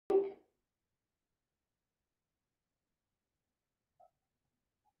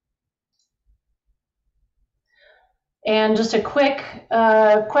And just a quick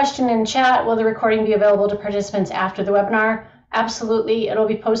question in chat, will the recording be available to participants after the webinar? Absolutely. It'll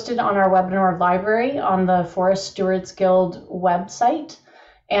be posted on our webinar library on the Forest Stewards Guild website,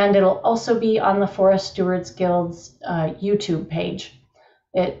 and it'll also be on the Forest Stewards Guild's YouTube page.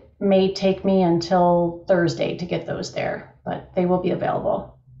 It may take me until Thursday to get those there, but they will be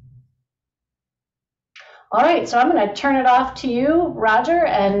available. All right, so I'm going to turn it off to you, Roger,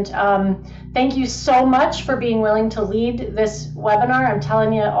 and thank you so much for being willing to lead this webinar. I'm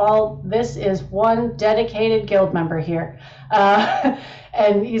telling you all, this is one dedicated guild member here,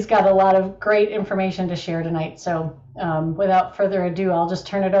 and he's got a lot of great information to share tonight. So without further ado, I'll just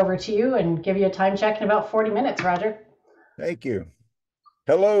turn it over to you and give you a time check in about 40 minutes, Roger. Thank you.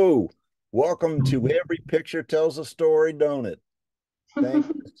 Hello. Welcome to Every Picture Tells a Story, don't it? Thank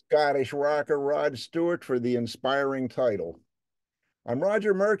you, Scottish rocker Rod Stewart, for the inspiring title. I'm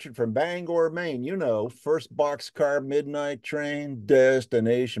Roger Merchant from Bangor, Maine. You know, first boxcar midnight train,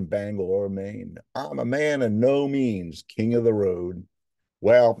 destination Bangor, Maine. I'm a man of no means, king of the road.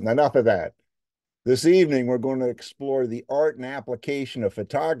 Well, enough of that. This evening, we're going to explore the art and application of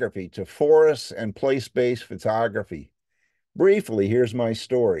photography to forests and place-based photography. Briefly, here's my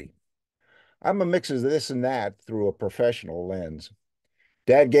story. I'm a mix of this and that through a professional lens.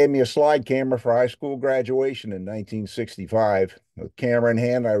 Dad gave me a slide camera for high school graduation in 1965. With camera in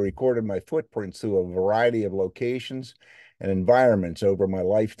hand, I recorded my footprints through a variety of locations and environments over my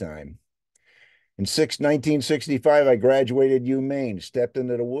lifetime. In 1965, I graduated UMaine, stepped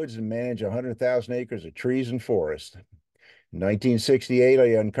into the woods and managed 100,000 acres of trees and forest. In 1968,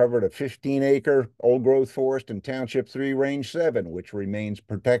 I uncovered a 15-acre old-growth forest in Township 3, Range 7, which remains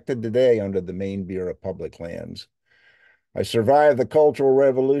protected today under the Maine Bureau of Public Lands. I survived the Cultural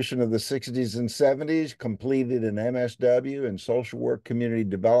Revolution of the 60s and 70s, completed an MSW in Social Work Community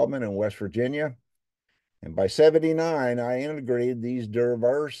Development in West Virginia, and by 79, I integrated these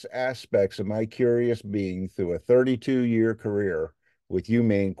diverse aspects of my curious being through a 32-year career with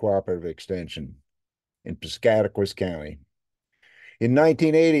UMaine Cooperative Extension in Piscataquis County. In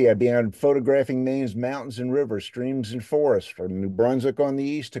 1980, I began photographing Maine's mountains and rivers, streams and forests, from New Brunswick on the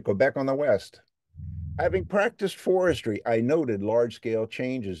east to Quebec on the west. Having practiced forestry, I noted large-scale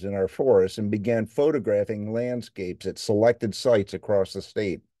changes in our forests and began photographing landscapes at selected sites across the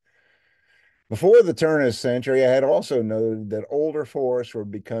state. Before the turn of the century, I had also noted that older forests were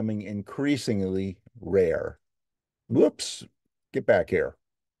becoming increasingly rare. Whoops, get back here.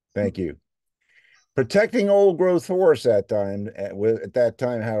 Thank you. Protecting old growth forests at that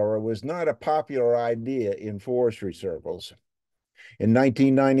time, however, was not a popular idea in forestry circles. In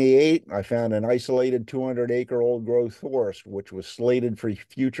 1998, I found an isolated 200-acre old growth forest, which was slated for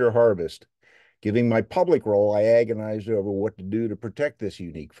future harvest. Given my public role, I agonized over what to do to protect this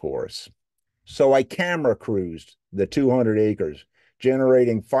unique forest. So I camera cruised the 200 acres,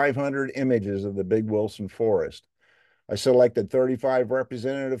 generating 500 images of the Big Wilson Forest. I selected 35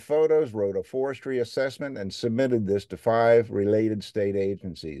 representative photos, wrote a forestry assessment, and submitted this to 5 related state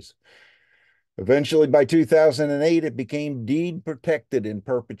agencies. Eventually, by 2008, it became deed protected in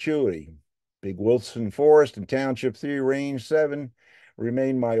perpetuity. Big Wilson Forest and Township 3, Range 7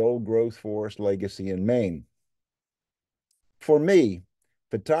 remain my old growth forest legacy in Maine. For me,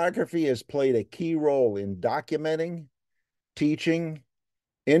 photography has played a key role in documenting, teaching,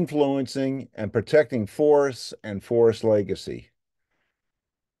 influencing, and protecting forests and forest legacy.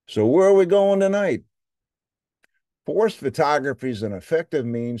 So where are we going tonight? Forest photography is an effective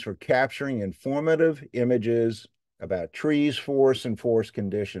means for capturing informative images about trees, forests, and forest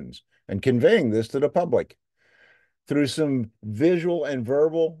conditions, and conveying this to the public. Through some visual and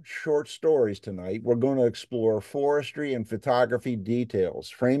verbal short stories tonight, we're going to explore forestry and photography details,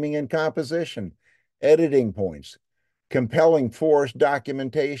 framing and composition, editing points, compelling forest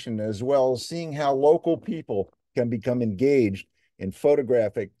documentation, as well as seeing how local people can become engaged in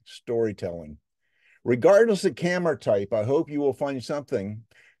photographic storytelling. Regardless of camera type, I hope you will find something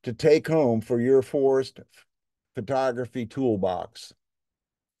to take home for your forest photography toolbox.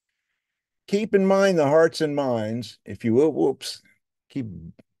 Keep in mind the hearts and minds, if you will, whoops, keep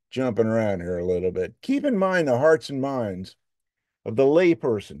jumping around here a little bit. Keep in mind the hearts and minds of the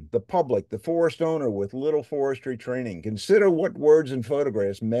layperson, the public, the forest owner with little forestry training. Consider what words and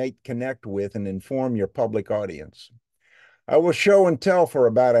photographs may connect with and inform your public audience. I will show and tell for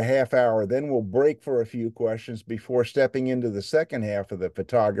about a half hour, then we'll break for a few questions before stepping into the second half of the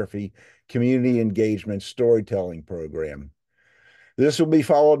photography community engagement storytelling program. This will be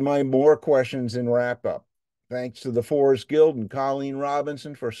followed by more questions and wrap up. Thanks to the Forest Guild and Colleen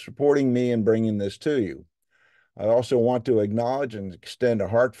Robinson for supporting me and bringing this to you. I also want to acknowledge and extend a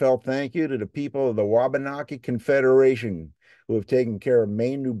heartfelt thank you to the people of the Wabanaki Confederation who have taken care of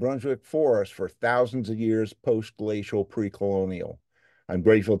Maine, New Brunswick forests for thousands of years post-glacial pre-colonial. I'm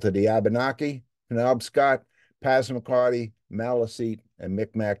grateful to the Abenaki, Penobscot, Passamaquoddy, Maliseet, and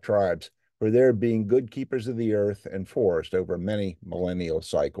Micmac tribes for their being good keepers of the earth and forest over many millennial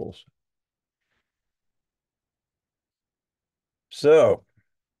cycles. So,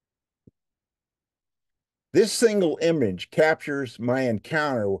 this single image captures my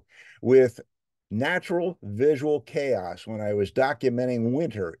encounter with natural visual chaos when I was documenting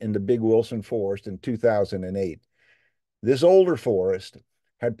winter in the Big Wilson Forest in 2008. This older forest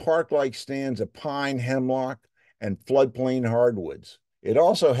had park-like stands of pine, hemlock, and floodplain hardwoods. It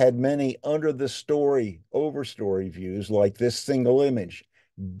also had many under the story, overstory views like this single image,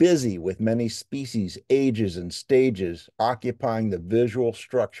 busy with many species, ages, and stages occupying the visual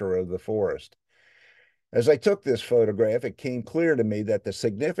structure of the forest. As I took this photograph, it came clear to me that the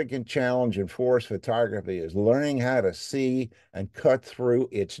significant challenge in forest photography is learning how to see and cut through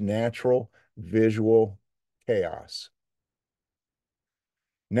its natural visual chaos.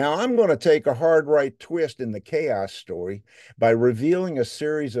 Now, I'm going to take a hard right twist in the chaos story by revealing a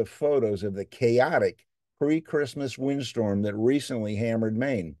series of photos of the chaotic pre-Christmas windstorm that recently hammered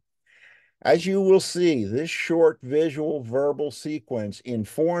Maine. As you will see, this short visual verbal sequence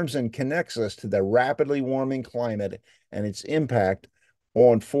informs and connects us to the rapidly warming climate and its impact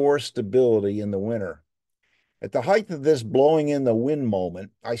on forest stability in the winter. At the height of this blowing in the wind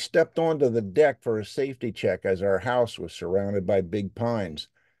moment, I stepped onto the deck for a safety check as our house was surrounded by big pines.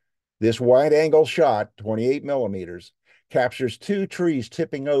 This wide-angle shot, 28 millimeters, captures two trees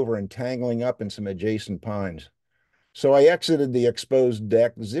tipping over and tangling up in some adjacent pines. So I exited the exposed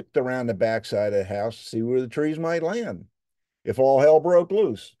deck, zipped around the backside of the house to see where the trees might land. If all hell broke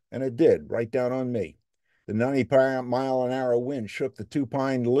loose, and it did, right down on me. The 90-mile-an-hour wind shook the two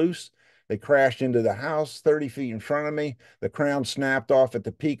pines loose. They crashed into the house 30 feet in front of me. The crown snapped off at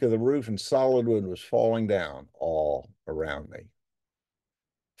the peak of the roof, and solid wood was falling down all around me.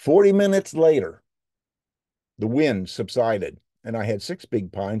 40 minutes later, the wind subsided, and I had 6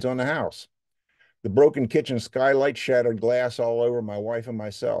 big pines on the house. The broken kitchen skylight shattered glass all over my wife and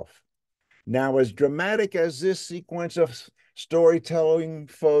myself. Now, as dramatic as this sequence of storytelling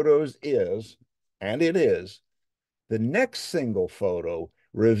photos is, and it is, the next single photo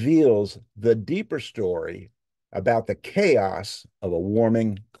reveals the deeper story about the chaos of a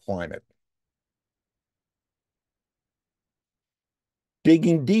warming climate.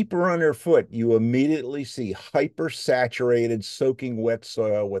 Digging deeper underfoot, you immediately see hyper-saturated, soaking wet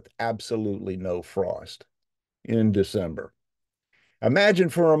soil with absolutely no frost in December. Imagine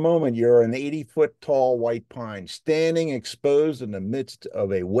for a moment you're an 80-foot tall white pine standing exposed in the midst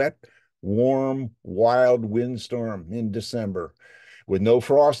of a wet, warm, wild windstorm in December with no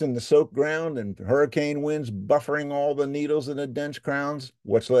frost in the soaked ground and hurricane winds buffering all the needles in the dense crowns.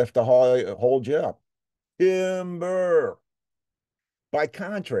 What's left to hold you up? Timber. By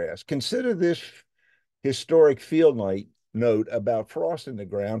contrast, consider this historic field note about frost in the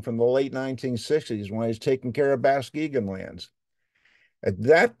ground from the late 1960s when I was taking care of Muskegon lands. At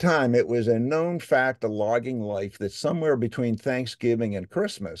that time, it was a known fact of logging life that somewhere between Thanksgiving and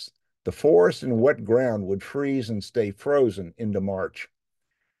Christmas, the forest and wet ground would freeze and stay frozen into March.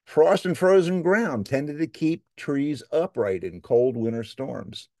 Frost and frozen ground tended to keep trees upright in cold winter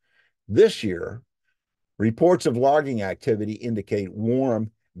storms. This year, reports of logging activity indicate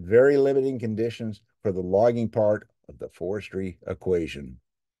warm, very limiting conditions for the logging part of the forestry equation.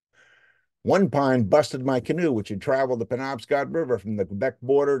 One pine busted my canoe, which had traveled the Penobscot River from the Quebec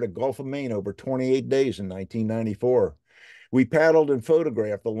border to Gulf of Maine over 28 days in 1994. We paddled and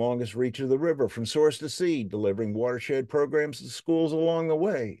photographed the longest reach of the river from source to sea, delivering watershed programs to schools along the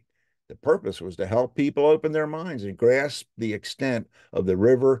way. The purpose was to help people open their minds and grasp the extent of the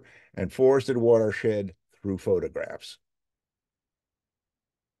river and forested watershed through photographs.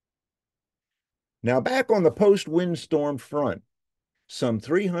 Now back on the post-windstorm front, some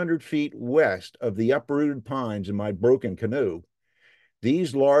 300 feet west of the uprooted pines in my broken canoe,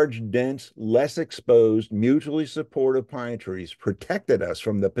 these large, dense, less exposed, mutually supportive pine trees protected us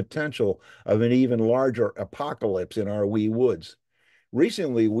from the potential of an even larger apocalypse in our wee woods.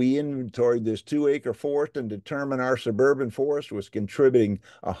 Recently, we inventoried this 2-acre forest and determined our suburban forest was contributing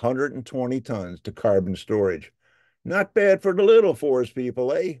 120 tons to carbon storage. Not bad for the little forest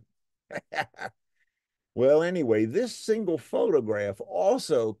people, eh? Well, anyway, this single photograph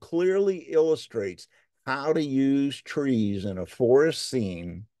also clearly illustrates how to use trees in a forest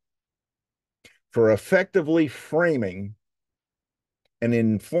scene for effectively framing an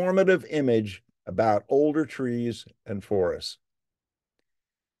informative image about older trees and forests.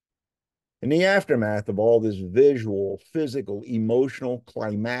 In the aftermath of all this visual, physical, emotional,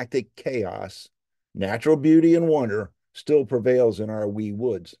 climactic chaos, natural beauty and wonder still prevails in our wee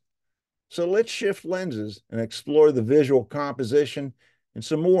woods. So let's shift lenses and explore the visual composition in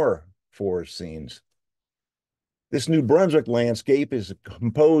some more forest scenes. This New Brunswick landscape is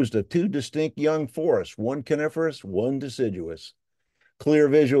composed of two distinct young forests, one coniferous, one deciduous. Clear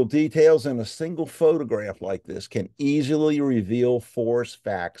visual details in a single photograph like this can easily reveal forest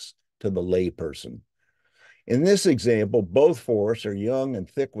facts to the layperson. In this example, both forests are young and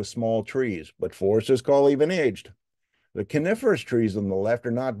thick with small trees, but forests call even aged. The coniferous trees on the left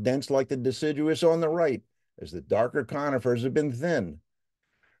are not dense like the deciduous on the right, as the darker conifers have been thinned.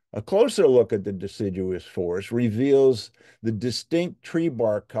 A closer look at the deciduous forest reveals the distinct tree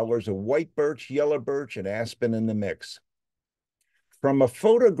bark colors of white birch, yellow birch, and aspen in the mix. From a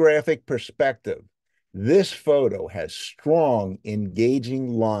photographic perspective, this photo has strong, engaging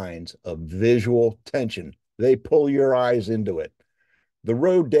lines of visual tension. They pull your eyes into it. The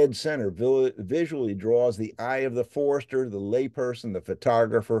road dead center visually draws the eye of the forester, the layperson, the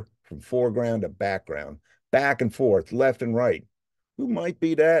photographer from foreground to background, back and forth, left and right. Who might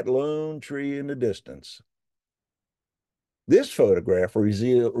be that lone tree in the distance? This photograph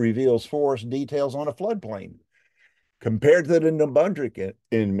reveals forest details on a floodplain. Compared to the New Brunswick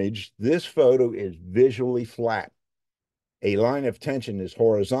image, this photo is visually flat. A line of tension is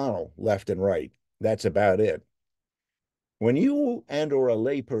horizontal, left and right. That's about it. When you and or a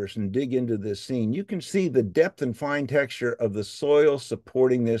layperson dig into this scene, you can see the depth and fine texture of the soil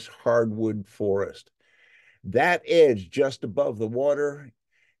supporting this hardwood forest. That edge just above the water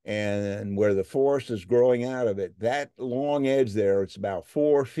and where the forest is growing out of it, that long edge there, it's about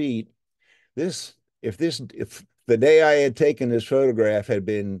 4 feet. If the day I had taken this photograph had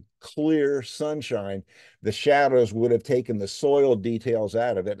been clear sunshine, the shadows would have taken the soil details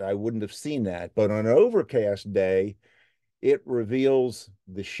out of it. I wouldn't have seen that. But on an overcast day, it reveals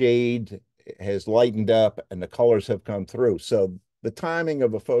the shade has lightened up and the colors have come through. So the timing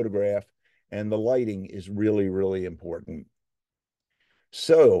of a photograph and the lighting is really, really important.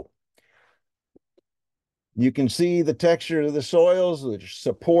 So you can see the texture of the soils, which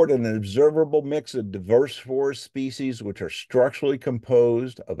support an observable mix of diverse forest species, which are structurally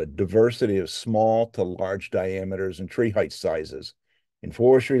composed of a diversity of small to large diameters and tree height sizes. In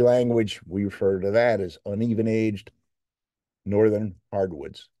forestry language, we refer to that as uneven aged northern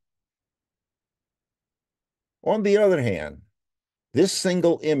hardwoods. On the other hand, this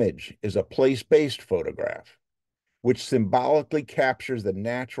single image is a place-based photograph, which symbolically captures the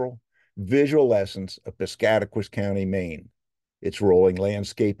natural visual essence of Piscataquis County, Maine. Its rolling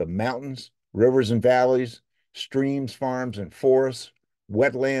landscape of mountains, rivers and valleys, streams, farms and forests,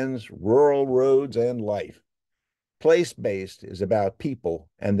 wetlands, rural roads, and life. Place-based is about people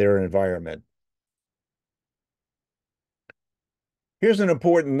and their environment. Here's an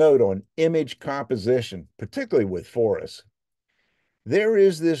important note on image composition, particularly with forests. There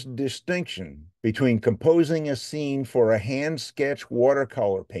is this distinction between composing a scene for a hand-sketch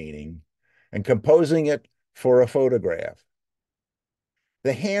watercolor painting and composing it for a photograph.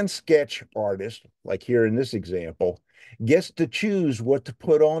 The hand-sketch artist, like here in this example, gets to choose what to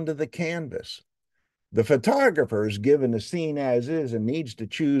put onto the canvas. The photographer is given the scene as is and needs to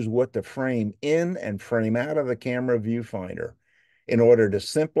choose what to frame in and frame out of the camera viewfinder in order to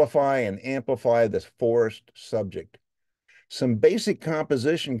simplify and amplify the forest subject. Some basic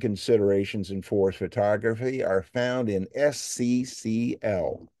composition considerations in forest photography are found in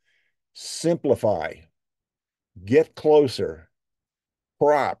SCCL. Simplify, get closer,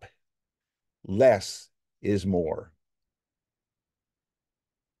 crop, less is more.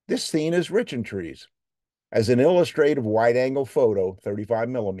 This scene is rich in trees. As an illustrative wide-angle photo, 35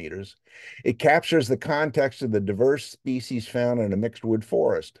 millimeters, it captures the context of the diverse species found in a mixed wood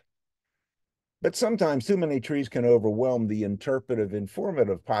forest. But sometimes too many trees can overwhelm the interpretive,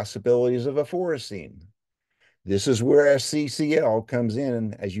 informative possibilities of a forest scene. This is where SCCL comes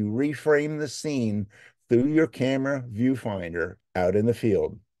in as you reframe the scene through your camera viewfinder out in the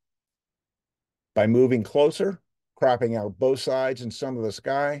field. By moving closer, cropping out both sides and some of the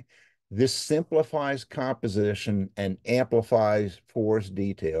sky, this simplifies composition and amplifies forest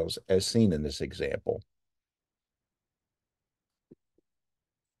details as seen in this example.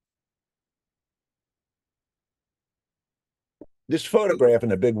 This photograph in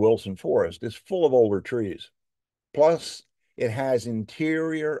the Big Wilson Forest is full of older trees. Plus, it has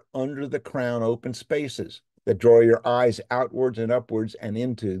interior under the crown open spaces that draw your eyes outwards and upwards and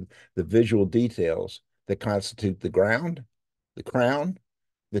into the visual details that constitute the ground, the crown,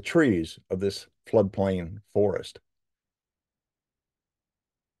 the trees of this floodplain forest.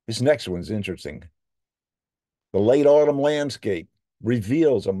 This next one's interesting. The late autumn landscape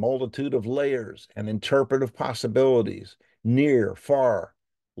reveals a multitude of layers and interpretive possibilities, near, far,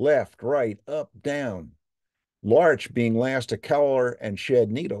 left, right, up, down. Larch, being last to color and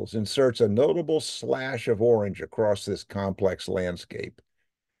shed needles, inserts a notable slash of orange across this complex landscape.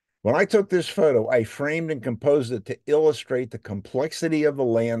 When I took this photo, I framed and composed it to illustrate the complexity of the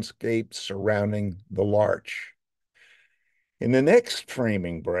landscape surrounding the larch. In the next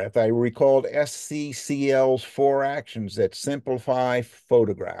framing breath, I recalled SCCL's 4 actions that simplify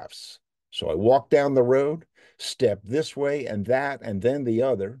photographs. So I walked down the road, stepped this way and that, and then the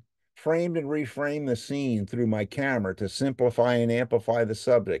other, framed and reframed the scene through my camera to simplify and amplify the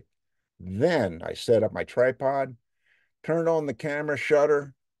subject. Then I set up my tripod, turned on the camera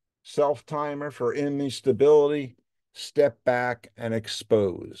shutter, self-timer for image stability, stepped back and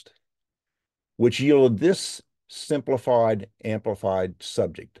exposed, which yielded this simplified, amplified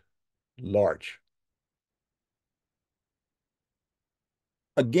subject, larch.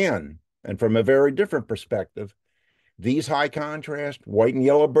 Again, and from a very different perspective, these high contrast white and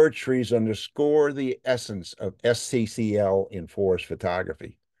yellow birch trees underscore the essence of SCCL in forest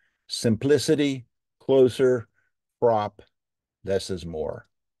photography. Simplicity, closer, crop, less is more.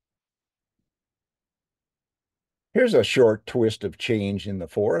 Here's a short twist of change in the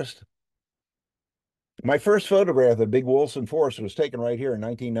forest. My first photograph of Big Wilson Forest was taken right here in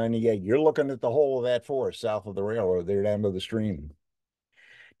 1998. You're looking at the whole of that forest south of the railroad, there down to the stream.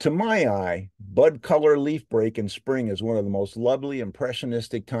 To my eye, bud color leaf break in spring is one of the most lovely,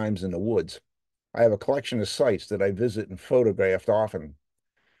 impressionistic times in the woods. I have a collection of sites that I visit and photographed often.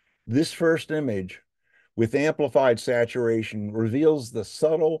 This first image, with amplified saturation, reveals the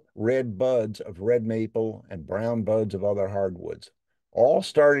subtle red buds of red maple and brown buds of other hardwoods, all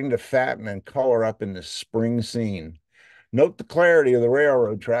starting to fatten and color up in the spring scene. Note the clarity of the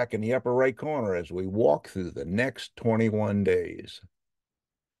railroad track in the upper right corner as we walk through the next 21 days.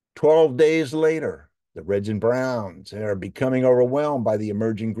 12 days later, the reds and browns are becoming overwhelmed by the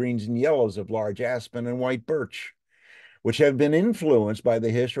emerging greens and yellows of large aspen and white birch, which have been influenced by the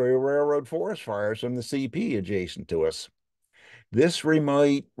history of railroad forest fires from the CP adjacent to us. This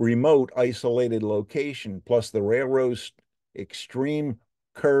remote isolated location, plus the railroad's extreme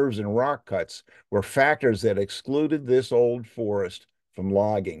curves and rock cuts, were factors that excluded this old forest from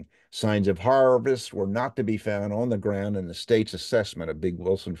logging. Signs of harvest were not to be found on the ground in the state's assessment of Big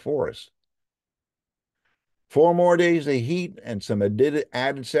Wilson Forest. 4 more days of heat and some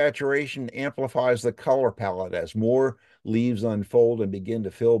added saturation amplifies the color palette as more leaves unfold and begin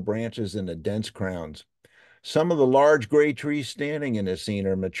to fill branches into dense crowns. Some of the large gray trees standing in this scene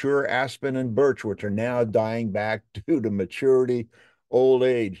are mature aspen and birch, which are now dying back due to maturity, old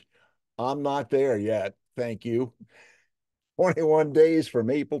age. I'm not there yet, thank you. 21 days from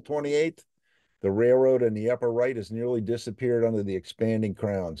April 28th, the railroad in the upper right has nearly disappeared under the expanding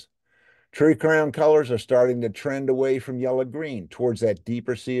crowns. Tree crown colors are starting to trend away from yellow-green towards that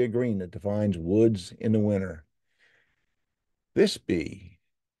deeper sea of green that defines woods in the winter. This be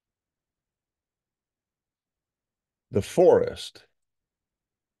the forest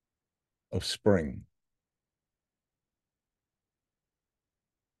of spring.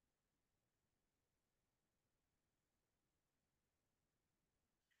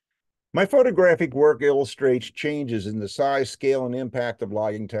 My photographic work illustrates changes in the size, scale, and impact of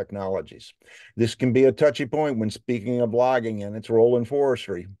logging technologies. This can be a touchy point when speaking of logging and its role in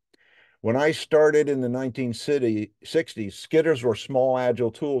forestry. When I started in the 1960s, skidders were small,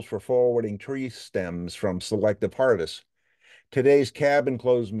 agile tools for forwarding tree stems from selective harvests. Today's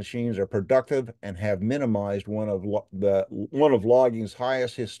cab-enclosed machines are productive and have minimized one of logging's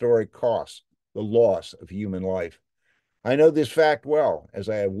highest historic costs, the loss of human life. I know this fact well, as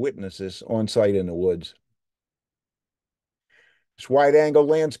I have witnessed this on site in the woods. This wide-angle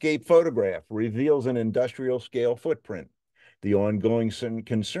landscape photograph reveals an industrial-scale footprint. The ongoing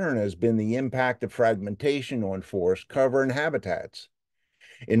concern has been the impact of fragmentation on forest cover and habitats.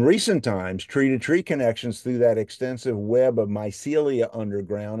 In recent times, tree-to-tree connections through that extensive web of mycelia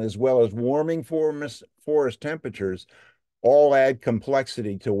underground, as well as warming forest temperatures, all add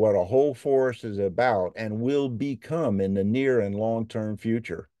complexity to what a whole forest is about and will become in the near and long-term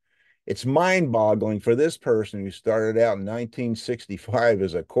future. It's mind-boggling for this person who started out in 1965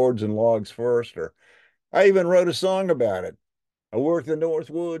 as a cords and logs forester. I even wrote a song about it. I worked the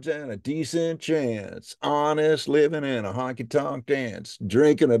North Woods and a decent chance, honest living and a honky-tonk dance,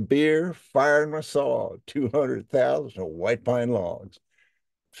 drinking a beer, firing my saw, 200,000 white pine logs.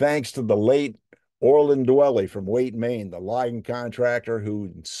 Thanks to the late Orland Dwelly from Waite, Maine, the logging contractor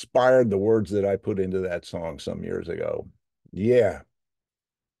who inspired the words that I put into that song some years ago. Yeah.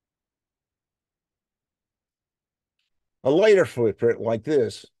 A later footprint like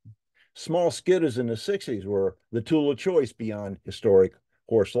this, small skidders in the 60s were the tool of choice beyond historic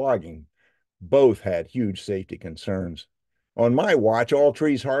horse logging. Both had huge safety concerns. On my watch, all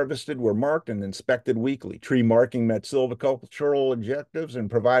trees harvested were marked and inspected weekly. Tree marking met silvicultural objectives and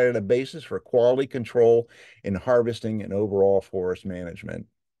provided a basis for quality control in harvesting and overall forest management.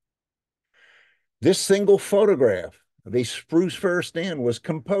 This single photograph of a spruce fir stand was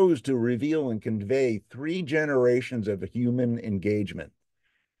composed to reveal and convey 3 generations of human engagement.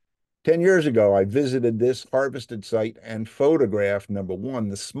 10 years ago, I visited this harvested site and photographed number one,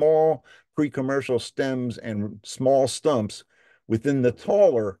 the small pre-commercial stems and small stumps within the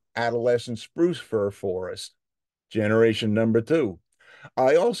taller adolescent spruce fir forest, generation number two.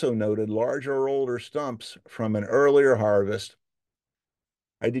 I also noted larger or older stumps from an earlier harvest.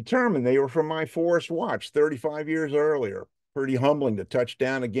 I determined they were from my forest watch 35 years earlier. Pretty humbling to touch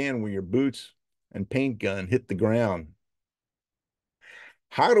down again when your boots and paint gun hit the ground.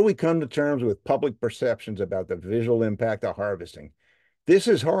 How do we come to terms with public perceptions about the visual impact of harvesting? This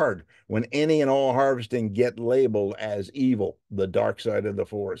is hard when any and all harvesting get labeled as evil, the dark side of the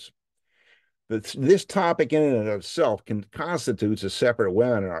forest. This topic in and of itself constitutes a separate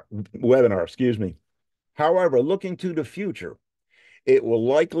webinar. However, looking to the future, it will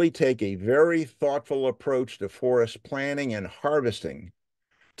likely take a very thoughtful approach to forest planning and harvesting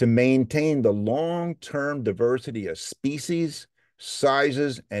to maintain the long-term diversity of species,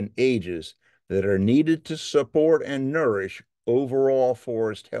 sizes, and ages that are needed to support and nourish overall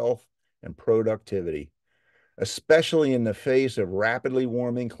forest health and productivity, especially in the face of rapidly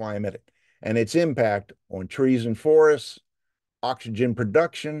warming climate and its impact on trees and forests, oxygen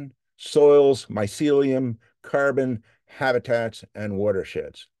production, soils, mycelium, carbon, habitats, and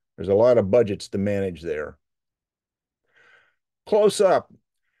watersheds. There's a lot of budgets to manage there. Close up,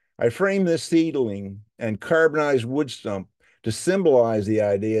 I frame this seedling and carbonized wood stump to symbolize the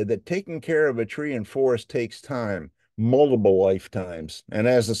idea that taking care of a tree and forest takes time, multiple lifetimes. And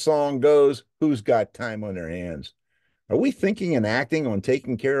as the song goes, who's got time on their hands? Are we thinking and acting on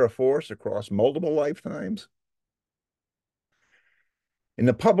taking care of forests across multiple lifetimes? In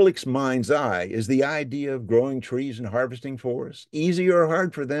the public's mind's eye, is the idea of growing trees and harvesting forests easy or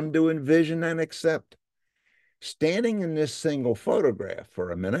hard for them to envision and accept? Standing in this single photograph for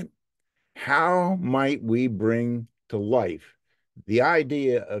a minute, how might we bring to life the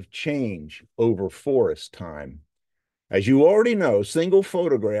idea of change over forest time? As you already know, single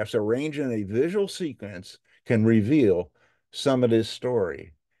photographs arranged in a visual sequence can reveal some of this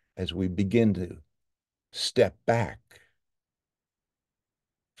story as we begin to step back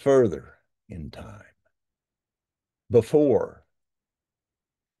further in time, before,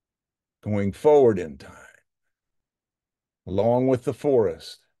 going forward in time, along with the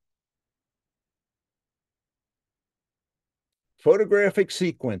forest. Photographic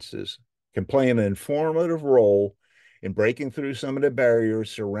sequences can play an informative role in breaking through some of the barriers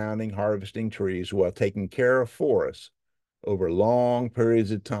surrounding harvesting trees while taking care of forests over long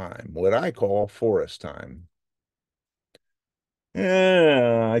periods of time, what I call forest time.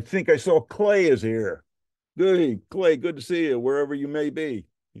 Yeah, I think I saw Clay is here. Good, Clay, good to see you wherever you may be.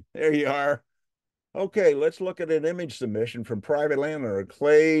 There you are. Okay, let's look at an image submission from private landowner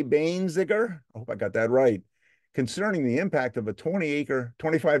Clay Bainziger. I hope I got that right. Concerning the impact of a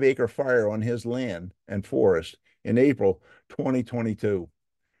 25-acre fire on his land and forest in April 2022.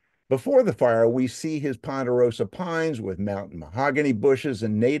 Before the fire, we see his ponderosa pines with mountain mahogany bushes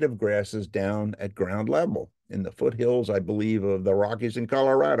and native grasses down at ground level in the foothills, I believe, of the Rockies in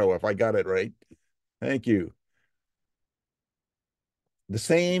Colorado, if I got it right. Thank you. The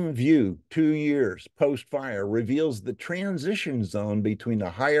same view 2 years post-fire reveals the transition zone between the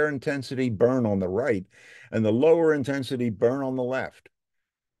higher intensity burn on the right and the lower intensity burn on the left.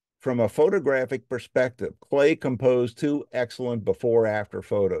 From a photographic perspective, Clay composed 2 excellent before-after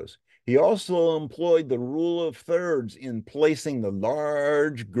photos. He also employed the rule of thirds in placing the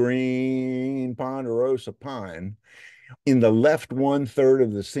large green ponderosa pine in the left 1/3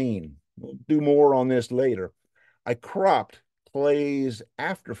 of the scene. We'll do more on this later. I cropped Clay's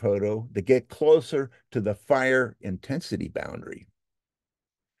after photo to get closer to the fire intensity boundary.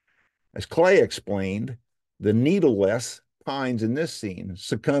 As Clay explained, the needleless pines in this scene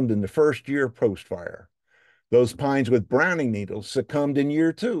succumbed in the first year post-fire. Those pines with browning needles succumbed in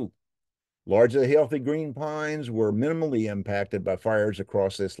year 2. Largely healthy green pines were minimally impacted by fires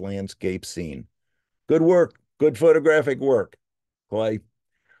across this landscape scene. Good work, good photographic work, Clay.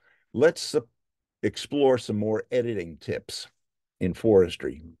 Let's explore some more editing tips in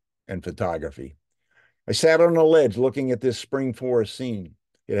forestry and photography. I sat on a ledge looking at this spring forest scene.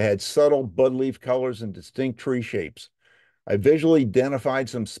 It had subtle bud leaf colors and distinct tree shapes. I visually identified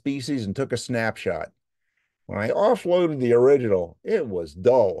some species and took a snapshot. When I offloaded the original, it was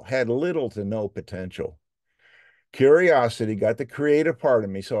dull, had little to no potential. Curiosity got the creative part of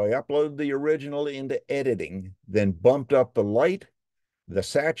me, so I uploaded the original into editing, then bumped up the light, the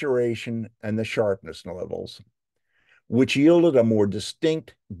saturation, and the sharpness levels, which yielded a more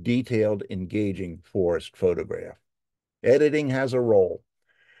distinct, detailed, engaging forest photograph. Editing has a role.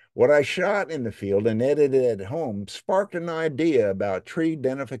 What I shot in the field and edited at home sparked an idea about tree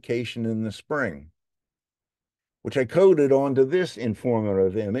identification in the spring, which I coded onto this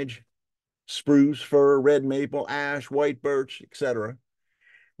informative image: spruce, fir, red maple, ash, white birch, etc.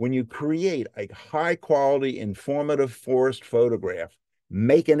 When you create a high quality, informative forest photograph,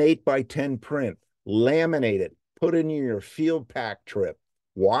 make an 8 by 10 print, laminate it, put it in your field pack trip.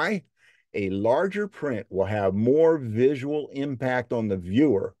 Why? A larger print will have more visual impact on the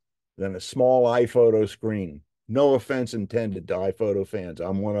viewer than a small iPhoto screen. No offense intended to iPhoto fans.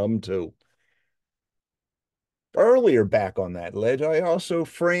 I'm one of them too. Earlier back on that ledge, I also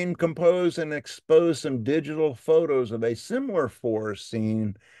framed, composed, and exposed some digital photos of a similar forest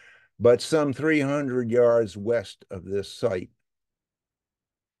scene, but some 300 yards west of this site,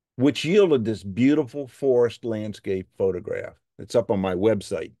 which yielded this beautiful forest landscape photograph. It's up on my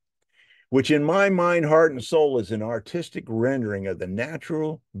website, which in my mind, heart, and soul is an artistic rendering of the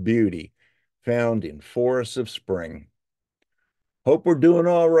natural beauty found in forests of spring. Hope we're doing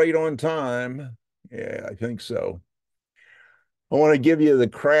all right on time. Yeah, I think so. I want to give you the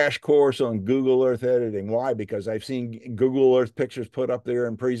crash course on Google Earth editing. Why? Because I've seen Google Earth pictures put up there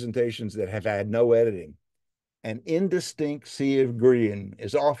in presentations that have had no editing. An indistinct sea of green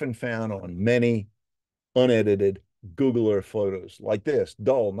is often found on many unedited Google Earth photos, like this: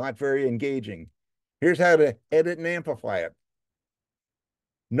 dull, not very engaging. Here's how to edit and amplify it.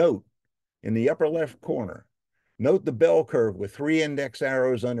 Note in the upper left corner, note the bell curve with 3 index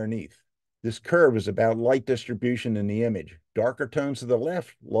arrows underneath. This curve is about light distribution in the image. Darker tones to the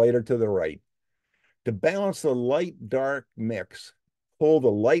left, lighter to the right. To balance the light-dark mix, pull the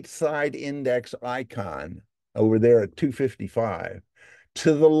light side index icon over there at 255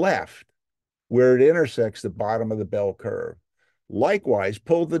 to the left, where it intersects the bottom of the bell curve. Likewise,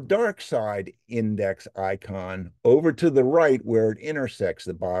 pull the dark side index icon over to the right, where it intersects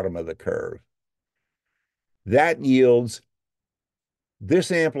the bottom of the curve. That yields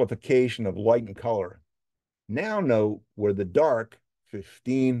this amplification of light and color. Now note where the dark,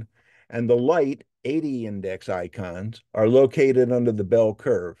 15, and the light, 80 index icons are located under the bell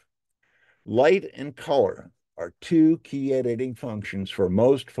curve. Light and color are two key editing functions for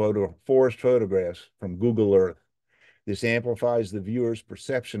most forest photographs from Google Earth. This amplifies the viewer's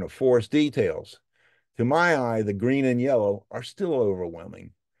perception of forest details. To my eye, the green and yellow are still overwhelming.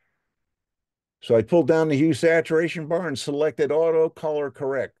 So I pulled down the hue saturation bar and selected auto color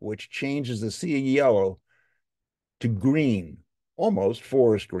correct, which changes the sea yellow to green, almost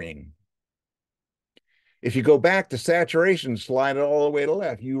forest green. If you go back to saturation, slide it all the way to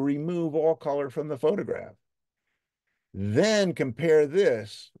left, you remove all color from the photograph. Then compare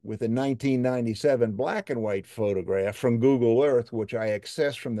this with a 1997 black and white photograph from Google Earth, which I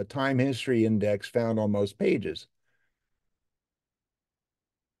accessed from the time history index found on most pages.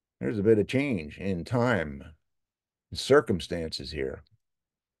 There's a bit of change in time and circumstances here.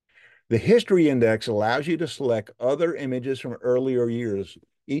 The history index allows you to select other images from earlier years,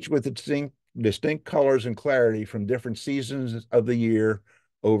 each with distinct colors and clarity from different seasons of the year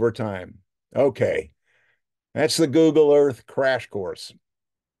over time. Okay, that's the Google Earth crash course.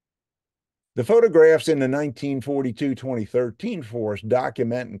 The photographs in the 1942-2013 forest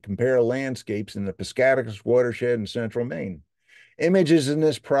document and compare landscapes in the Piscataquis watershed in central Maine. Images in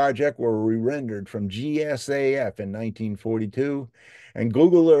this project were re-rendered from GSAF in 1942 and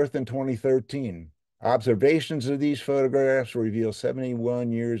Google Earth in 2013. Observations of these photographs reveal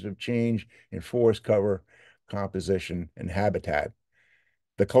 71 years of change in forest cover, composition, and habitat.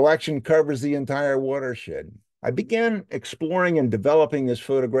 The collection covers the entire watershed. I began exploring and developing this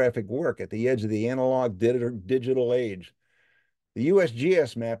photographic work at the edge of the analog digital age. The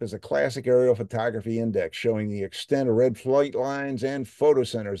USGS map is a classic aerial photography index showing the extent of red flight lines and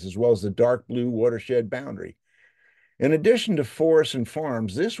photocenters, as well as the dark blue watershed boundary. In addition to forests and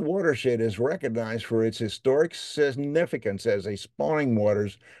farms, this watershed is recognized for its historic significance as a spawning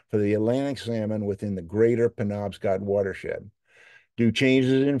waters for the Atlantic salmon within the greater Penobscot watershed. Do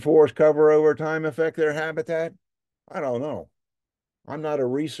changes in forest cover over time affect their habitat? I don't know. I'm not a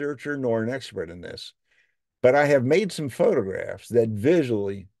researcher nor an expert in this, but I have made some photographs that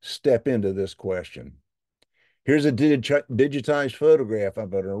visually step into this question. Here's a digitized photograph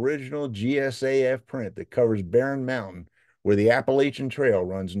of an original GSAF print that covers Barren Mountain, where the Appalachian Trail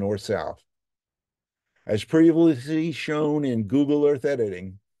runs north-south. As previously shown in Google Earth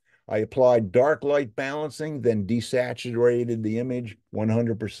editing, I applied dark light balancing, then desaturated the image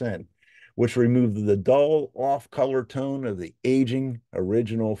 100%, which removed the dull off-color tone of the aging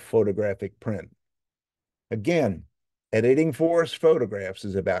original photographic print. Again, editing forest photographs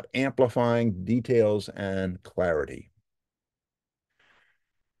is about amplifying details and clarity.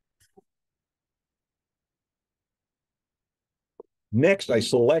 Next, I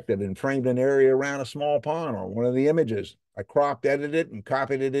selected and framed an area around a small pond on one of the images. I cropped, edited it, and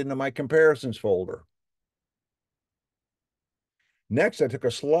copied it into my comparisons folder. Next, I took a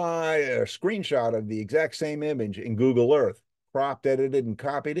screenshot of the exact same image in Google Earth, cropped, edited, and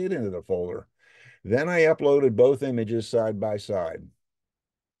copied it into the folder. Then I uploaded both images side by side,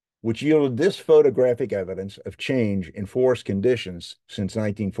 which yielded this photographic evidence of change in forest conditions since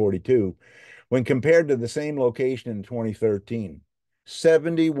 1942 when compared to the same location in 2013.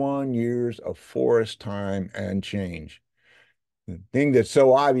 71 years of forest time and change. The thing that's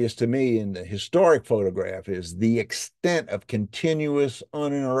so obvious to me in the historic photograph is the extent of continuous,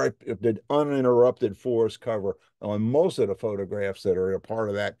 uninterrupted forest cover on most of the photographs that are a part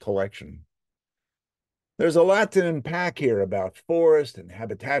of that collection. There's a lot to unpack here about forest and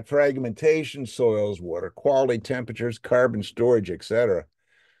habitat fragmentation, soils, water quality, temperatures, carbon storage, etc.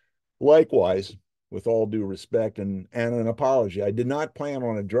 Likewise, with all due respect and an apology, I did not plan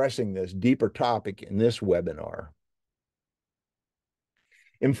on addressing this deeper topic in this webinar.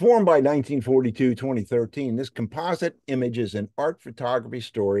 Informed by 1942-2013, this composite image is an art photography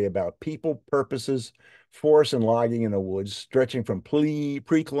story about people, purposes, forests, and logging in the woods, stretching from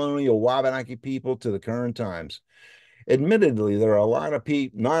pre-colonial Wabanaki people to the current times. Admittedly, there are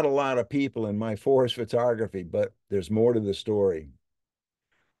not a lot of people in my forest photography, but there's more to the story.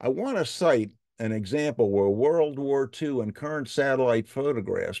 I want to cite an example where World War II and current satellite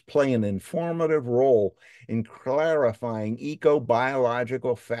photographs play an informative role in clarifying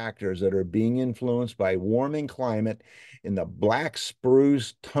eco-biological factors that are being influenced by warming climate in the black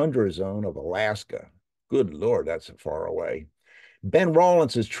spruce tundra zone of Alaska. Good Lord, that's far away. Ben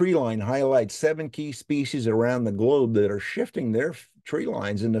Rawlins's tree line highlights 7 key species around the globe that are shifting their tree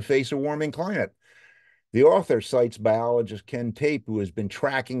lines in the face of warming climate. The author cites biologist Ken Tape, who has been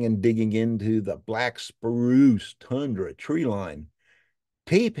tracking and digging into the black spruce tundra tree line.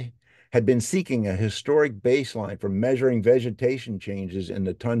 Tape had been seeking a historic baseline for measuring vegetation changes in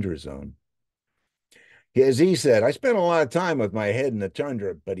the tundra zone. As he said, I spent a lot of time with my head in the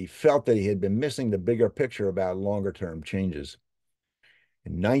tundra, but he felt that he had been missing the bigger picture about longer-term changes.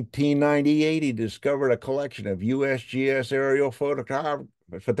 In 1998, he discovered a collection of USGS aerial photography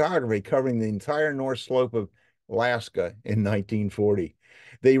covering the entire north slope of Alaska in 1940.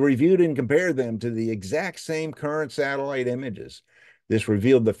 They reviewed and compared them to the exact same current satellite images. This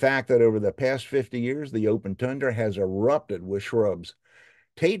revealed the fact that over the past 50 years, the open tundra has erupted with shrubs.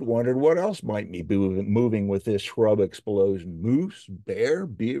 Tate wondered what else might be moving with this shrub explosion. Moose, bear,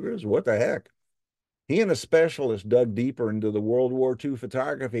 beavers, what the heck? He and a specialist dug deeper into the World War II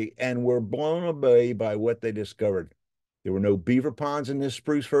photography and were blown away by what they discovered. There were no beaver ponds in this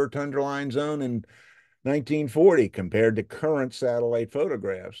spruce fir tundra line zone in 1940 compared to current satellite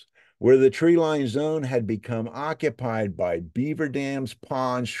photographs, where the tree line zone had become occupied by beaver dams,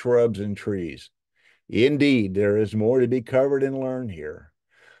 ponds, shrubs, and trees. Indeed, there is more to be covered and learned here.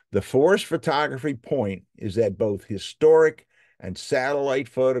 The forest photography point is that both historic and satellite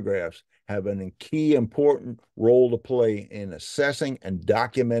photographs have a key important role to play in assessing and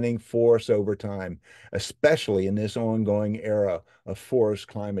documenting forests over time, especially in this ongoing era of forest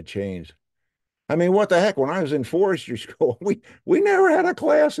climate change. I mean, what the heck? When I was in forestry school, we never had a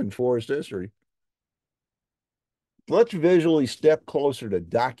class in forest history. Let's visually step closer to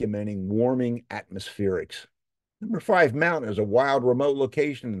documenting warming atmospherics. Number 5 Mountain is a wild, remote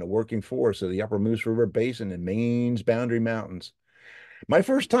location in the working forest of the Upper Moose River Basin in Maine's Boundary Mountains. My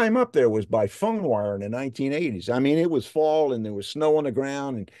first time up there was by phone wire in the 1980s. I mean, it was fall and there was snow on the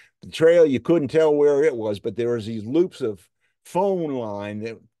ground, and the trail, you couldn't tell where it was, but there was these loops of phone line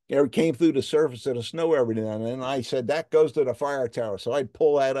that came through the surface of the snow every now and then. I said, that goes to the fire tower. So I'd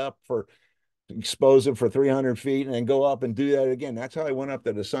pull that up for expose it for 300 feet and then go up and do that again. That's how I went up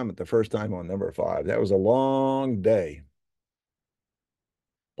to the summit the first time on number 5. That was a long day.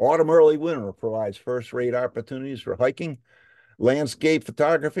 Autumn, early winter provides first-rate opportunities for hiking, landscape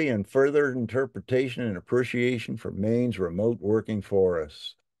photography, and further interpretation and appreciation for Maine's remote working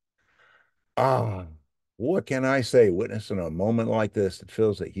forests. Ah, what can I say? Witnessing a moment like this that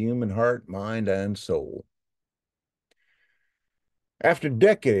fills the human heart, mind, and soul. After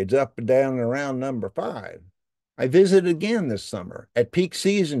decades up and down and around number 5, I visited again this summer at peak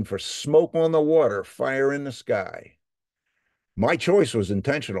season for smoke on the water, fire in the sky. My choice was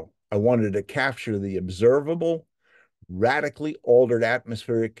intentional. I wanted to capture the observable, radically altered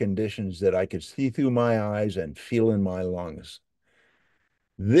atmospheric conditions that I could see through my eyes and feel in my lungs.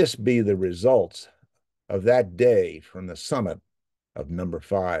 This be the results of that day from the summit of number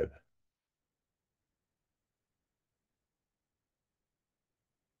 5.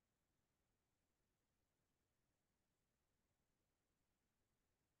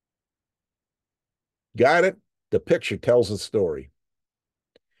 Got it? The picture tells the story.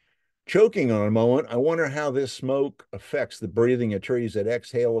 Choking on a moment, I wonder how this smoke affects the breathing of trees that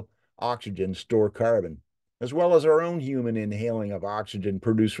exhale oxygen, store carbon, as well as our own human inhaling of oxygen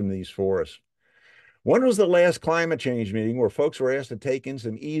produced from these forests. When was the last climate change meeting where folks were asked to take in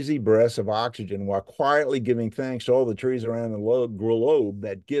some easy breaths of oxygen while quietly giving thanks to all the trees around the globe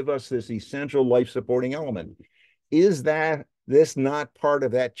that give us this essential life-supporting element? Is this not part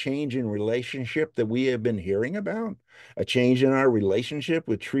of that change in relationship that we have been hearing about? A change in our relationship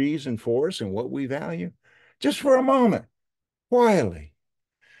with trees and forests and what we value? Just for a moment, quietly,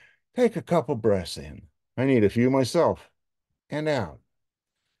 take a couple breaths in. I need a few myself, and out.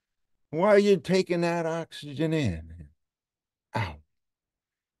 While you're taking that oxygen in, out.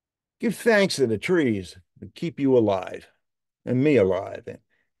 Give thanks to the trees that keep you alive and me alive and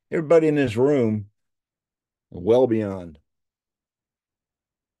everybody in this room and well beyond.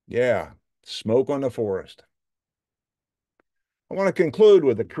 Yeah, smoke on the forest. I want to conclude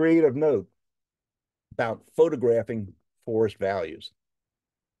with a creative note about photographing forest values.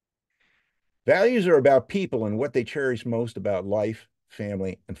 Values are about people and what they cherish most about life,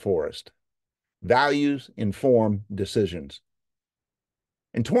 family, and forest. Values inform decisions.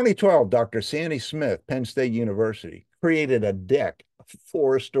 In 2012, Dr. Sandy Smith, Penn State University, created a deck of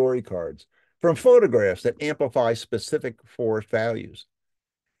forest story cards from photographs that amplify specific forest values.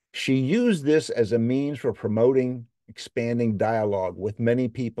 She used this as a means for promoting expanding dialogue with many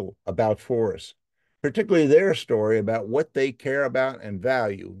people about forests, particularly their story about what they care about and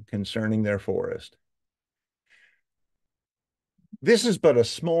value concerning their forest. This is but a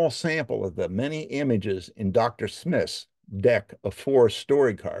small sample of the many images in Dr. Smith's deck of forest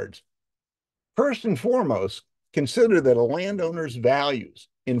story cards. First and foremost, consider that a landowner's values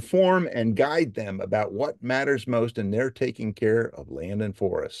inform and guide them about what matters most in their taking care of land and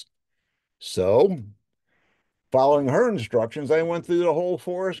forest. So, following her instructions, I went through the whole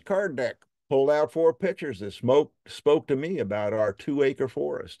forest card deck, pulled out 4 pictures that spoke to me about our 2-acre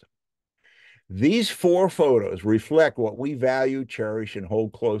forest. These 4 photos reflect what we value, cherish, and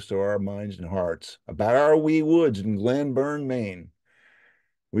hold close to our minds and hearts about our wee woods in Glenburn, Maine.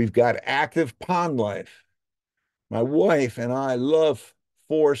 We've got active pond life. My wife and I love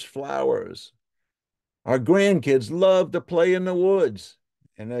forest flowers. Our grandkids love to play in the woods.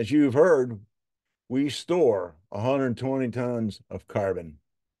 And as you've heard, we store 120 tons of carbon.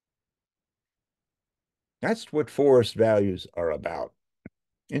 That's what forest values are about.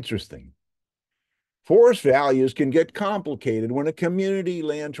 Interesting. Forest values can get complicated when a community,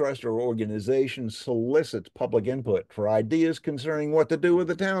 land trust, or organization solicits public input for ideas concerning what to do with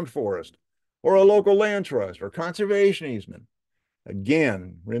the town forest, or a local land trust, or conservation easement.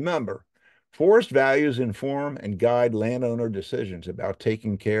 Again, remember, forest values inform and guide landowner decisions about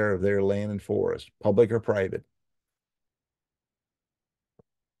taking care of their land and forest, public or private.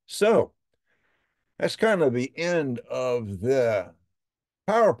 So that's kind of the end of the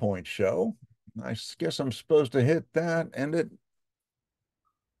PowerPoint show. I guess I'm supposed to hit that, end it.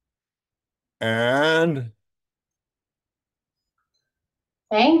 And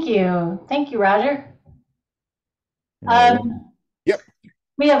Thank you. Thank you, Roger. well, yep.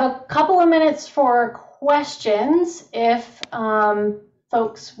 We have a couple of minutes for questions if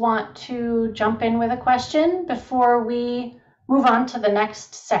folks want to jump in with a question before we move on to the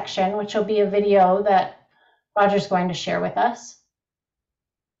next section, which will be a video that Roger's going to share with us.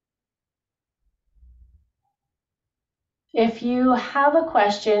 If you have a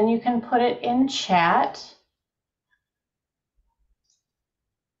question, you can put it in chat.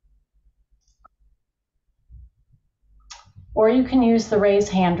 Or you can use the raise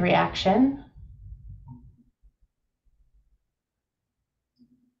hand reaction.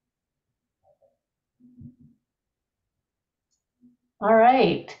 All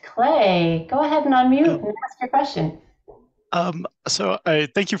right, Clay, go ahead and unmute and ask your question. So I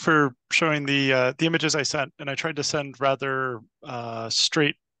thank you for showing the images I sent, and I tried to send rather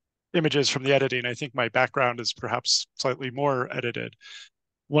straight images from the editing. I think my background is perhaps slightly more edited.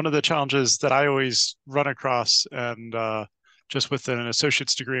 One of the challenges that I always run across, and just with an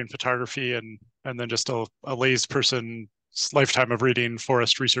associate's degree in photography, and then just a lazy person's lifetime of reading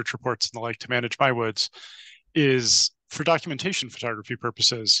forest research reports and the like to manage my woods, is for documentation photography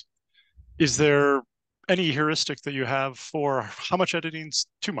purposes. Is there any heuristic that you have for how much editing's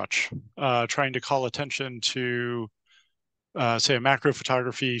too much? Trying to call attention to, say, a macro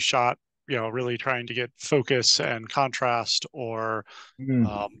photography shot, really trying to get focus and contrast, or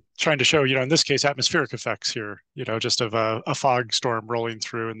Mm. trying to show, in this case, atmospheric effects here, just of a fog storm rolling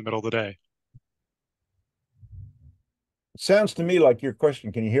through in the middle of the day. It sounds to me like your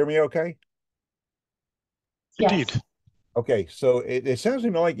question. Can you hear me okay? Yes. Indeed. Okay, so it sounds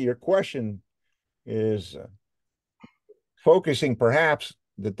to me like your question is focusing perhaps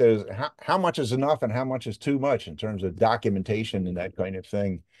that there's how much is enough and how much is too much in terms of documentation and that kind of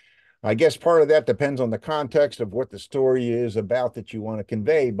thing. I guess part of that depends on the context of what the story is about that you want to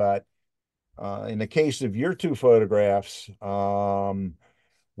convey. But in the case of your two photographs,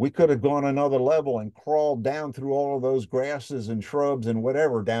 we could have gone another level and crawled down through all of those grasses and shrubs and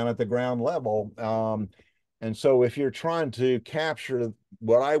whatever down at the ground level. And so if you're trying to capture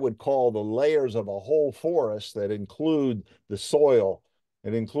what I would call the layers of a whole forest that include the soil,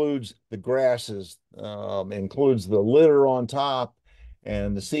 it includes the grasses, includes the litter on top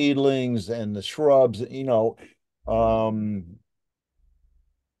and the seedlings and the shrubs,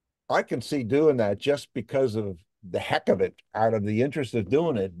 I can see doing that just because of the heck of it, out of the interest of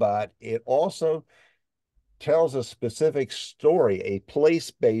doing it, but it also tells a specific story, a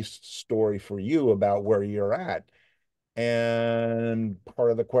place-based story for you about where you're at. And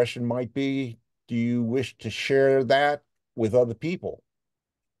part of the question might be, do you wish to share that with other people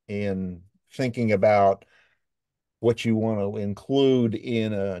in thinking about what you want to include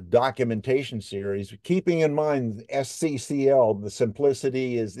in a documentation series, keeping in mind SCCL, the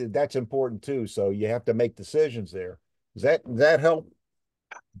simplicity that's important too. So you have to make decisions there. Does that help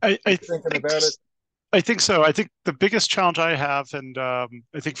I thinking think about it? I think so. I think the biggest challenge I have, and I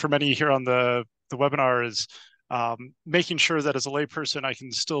think for many here on the webinar, is making sure that as a layperson, I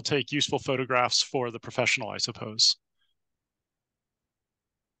can still take useful photographs for the professional, I suppose.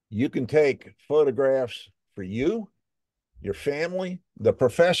 You can take photographs for you, your family, the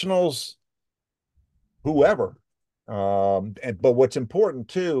professionals, whoever. But what's important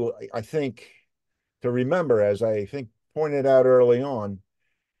too, I think, to remember, as I think pointed out early on,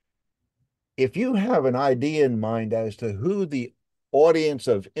 if you have an idea in mind as to who the audience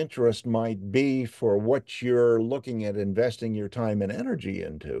of interest might be for what you're looking at investing your time and energy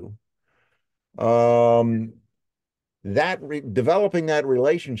into, um, developing that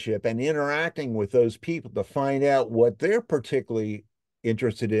relationship and interacting with those people to find out what they're particularly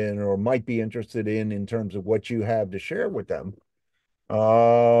interested in or might be interested in terms of what you have to share with them.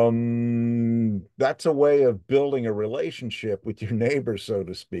 That's a way of building a relationship with your neighbors, so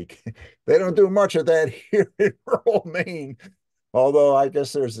to speak. They don't do much of that here in rural Maine, although I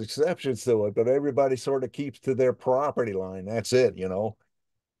guess there's exceptions to it, but everybody sort of keeps to their property line. That's it.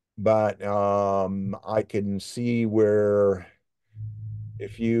 But I can see where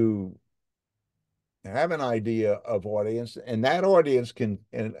if you have an idea of audience, and that audience can,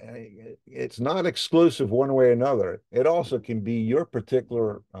 and it's not exclusive one way or another. It also can be your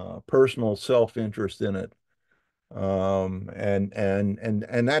particular personal self-interest in it. And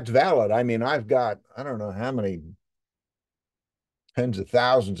that's valid. I mean, I've got, I don't know how many tens of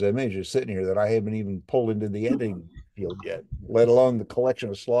thousands of images sitting here that I haven't even pulled into the editing field yet, let alone the collection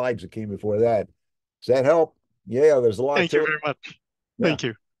of slides that came before that. Does that help? Yeah, there's a lot Thank you to it. very much. Yeah. Thank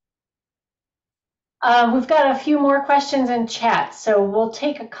you. We've got a few more questions in chat, so we'll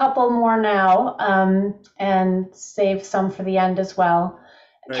take a couple more now and save some for the end as well.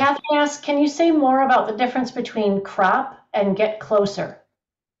 Right. Catherine asks, can you say more about the difference between crop and get closer?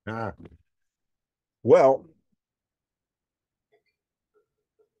 Ah, well,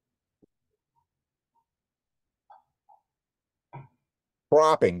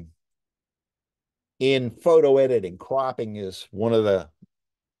 cropping in photo editing, cropping is one of the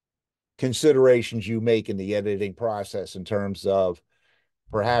considerations you make in the editing process in terms of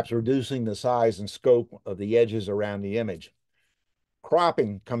perhaps reducing the size and scope of the edges around the image.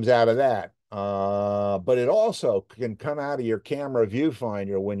 Cropping comes out of that. But it also can come out of your camera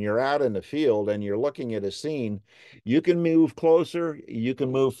viewfinder when you're out in the field and you're looking at a scene. You can move closer, you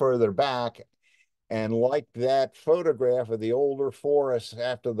can move further back, And like that photograph of the older forests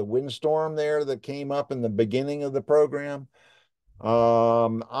after the windstorm there that came up in the beginning of the program,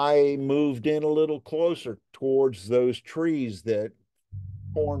 I moved in a little closer towards those trees that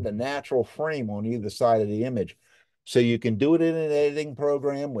formed a natural frame on either side of the image. So you can do it in an editing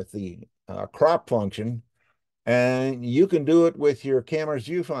program with the crop function, and you can do it with your camera's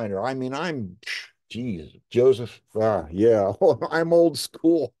viewfinder. I mean, geez, Joseph, yeah, I'm old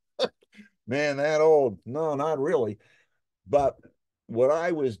school. Man, that old. No, not really. But what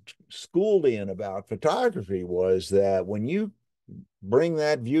I was schooled in about photography was that when you bring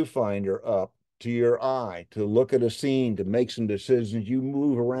that viewfinder up to your eye to look at a scene, to make some decisions, you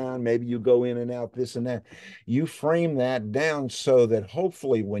move around, maybe you go in and out, this and that. You frame that down so that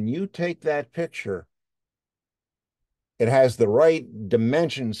hopefully when you take that picture, it has the right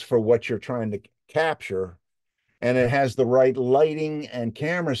dimensions for what you're trying to capture, and it has the right lighting and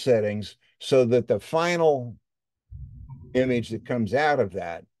camera settings so that the final image that comes out of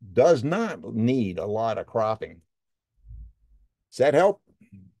that does not need a lot of cropping. Does that help?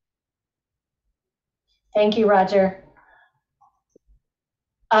 Thank you, Roger.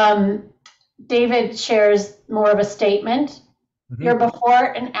 David shares more of a statement. Mm-hmm. Your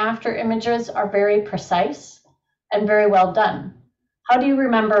before and after images are very precise and very well done. How do you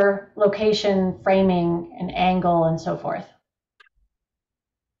remember location, framing, and angle, and so forth?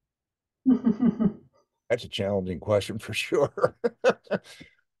 That's a challenging question for sure.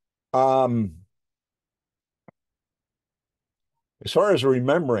 As far as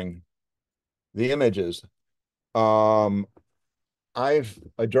remembering the images, I've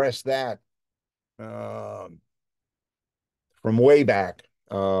addressed that from way back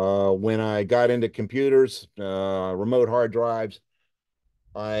when I got into computers, remote hard drives.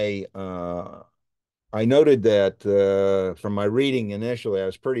 I noted that from my reading initially, I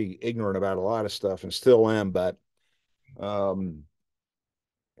was pretty ignorant about a lot of stuff and still am, but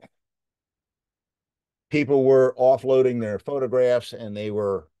people were offloading their photographs and they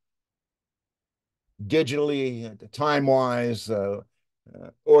were digitally, time-wise,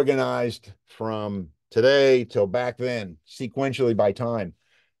 organized from today till back then, sequentially by time.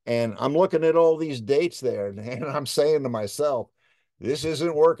 And I'm looking at all these dates there, and I'm saying to myself, this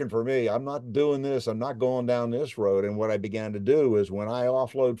isn't working for me. I'm not doing this. I'm not going down this road. And what I began to do is when I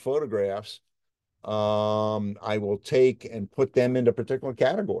offload photographs, I will take and put them into particular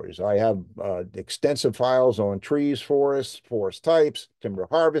categories. I have extensive files on trees, forests, forest types, timber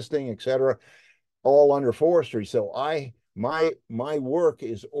harvesting, etc., all under forestry. So my work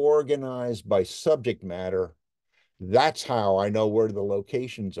is organized by subject matter. That's how I know where the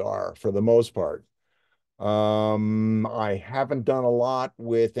locations are for the most part. I haven't done a lot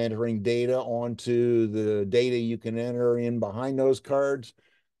with entering data onto the data you can enter in behind those cards.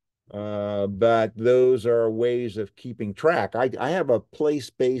 But those are ways of keeping track. I have a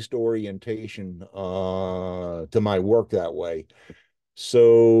place-based orientation to my work that way.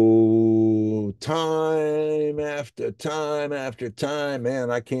 So time after time after time,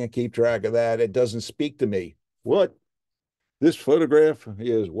 man, I can't keep track of that. It doesn't speak to me. What? This photograph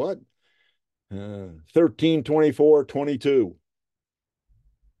is what? 13, 24, 22.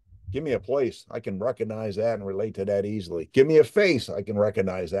 Give me a place. I can recognize that and relate to that easily. Give me a face. I can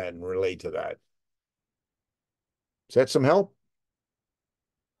recognize that and relate to that. Is that some help?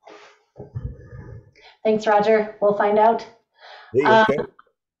 Thanks, Roger. We'll find out. Hey, okay.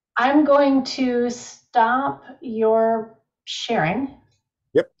 I'm going to stop your sharing.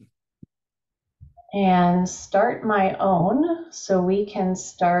 Yep. And start my own so we can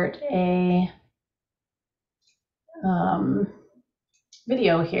start a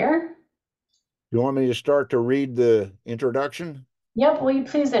video here. You want me to start to read the introduction? Yep, will you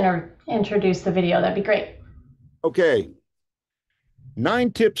please introduce the video? That'd be great. Okay.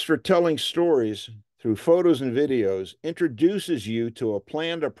 9 tips for telling stories through photos and videos introduces you to a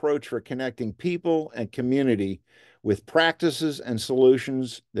planned approach for connecting people and community with practices and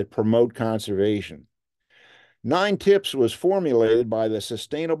solutions that promote conservation. 9 Tips was formulated by the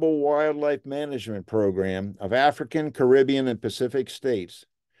Sustainable Wildlife Management Program of African, Caribbean, and Pacific states.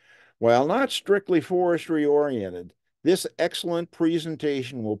 While not strictly forestry oriented, this excellent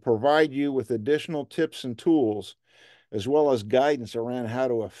presentation will provide you with additional tips and tools, as well as guidance around how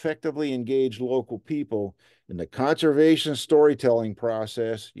to effectively engage local people in the conservation storytelling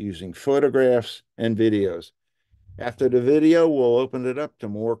process using photographs and videos. After the video, we'll open it up to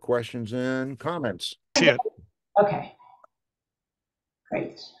more questions and comments. See it. Okay,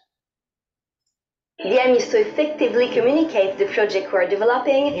 great. The aim is to effectively communicate the project we're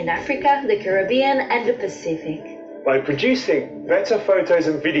developing in Africa, the Caribbean, and the Pacific. By producing better photos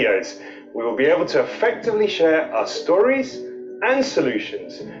and videos, we will be able to effectively share our stories and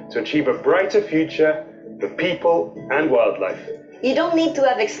solutions to achieve a brighter future for people and wildlife. You don't need to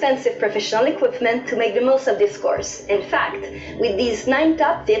have expensive professional equipment to make the most of this course. In fact, with these 9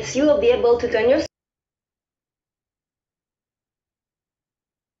 top tips, you will be able to turn your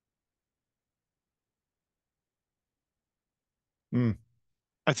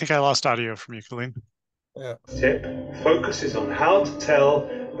I think I lost audio from you, Colleen. Yeah. Tip focuses on how to tell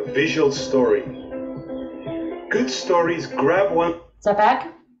a visual story. Good stories grab one. Is that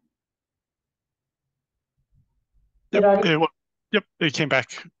back? Yep, it came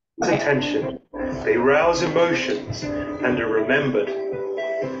back. Attention. They rouse emotions and are remembered.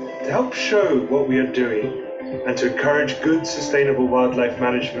 To help show what we are doing and to encourage good sustainable wildlife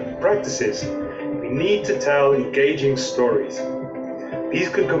management practices, we need to tell engaging stories. These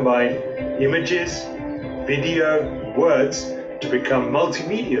can combine images, video, words to become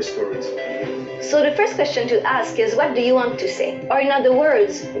multimedia stories. So the first question to ask is, what do you want to say? Or in other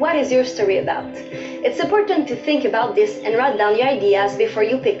words, what is your story about? It's important to think about this and write down your ideas before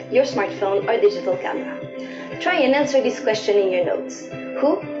you pick your smartphone or digital camera. Try and answer this question in your notes.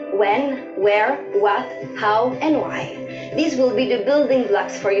 Who, when, where, what, how, and why. These will be the building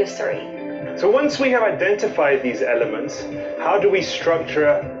blocks for your story. So once we have identified these elements, how do we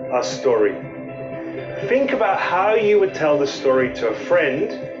structure our story? Think about how you would tell the story to a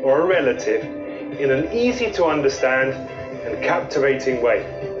friend or a relative in an easy to understand and captivating way.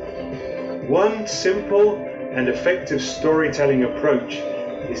 One simple and effective storytelling approach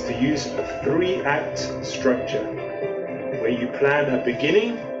is to use a 3-act structure, where you plan a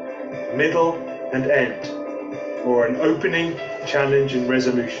beginning, middle, and end, or an opening, challenge, and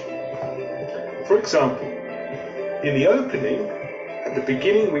resolution. For example, in the opening, at the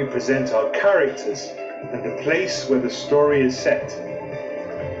beginning we present our characters and the place where the story is set.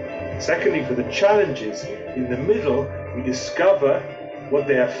 Secondly, for the challenges, in the middle we discover what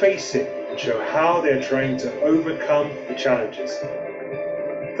they are facing and show how they are trying to overcome the challenges.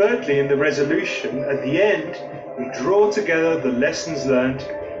 Thirdly, in the resolution, at the end, we draw together the lessons learned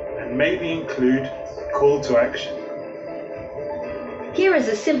and maybe include a call to action. Here is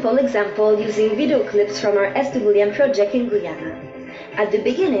a simple example using video clips from our SWM project in Guyana. At the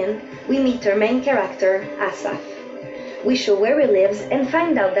beginning, we meet our main character, Asaf. We show where he lives and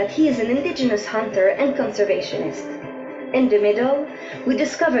find out that he is an indigenous hunter and conservationist. In the middle, we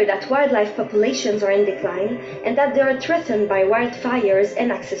discover that wildlife populations are in decline and that they are threatened by wildfires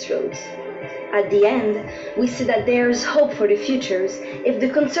and access roads. At the end, we see that there is hope for the futures if the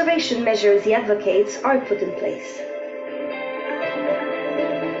conservation measures he advocates are put in place.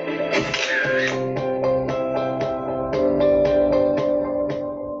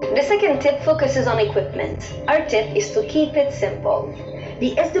 The second tip focuses on equipment. Our tip is to keep it simple.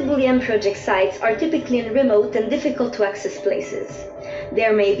 The SWM project sites are typically in remote and difficult to access places.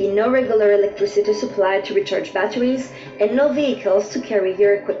 There may be no regular electricity supply to recharge batteries and no vehicles to carry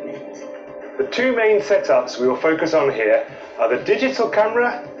your equipment. The 2 main setups we will focus on here are the digital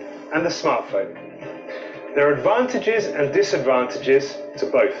camera and the smartphone. There are advantages and disadvantages to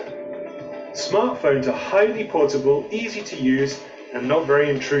both. Smartphones are highly portable, easy to use, and not very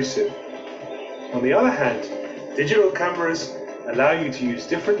intrusive. On the other hand, digital cameras allow you to use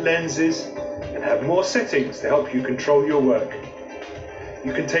different lenses and have more settings to help you control your work.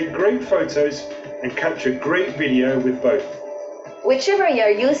 You can take great photos and capture great video with both. Whichever you're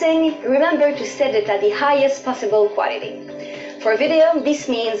using, remember to set it at the highest possible quality. For video, this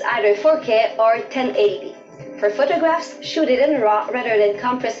means either 4K or 1080p. For photographs, shoot it in RAW rather than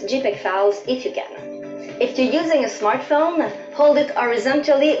compressed JPEG files if you can. If you're using a smartphone, hold it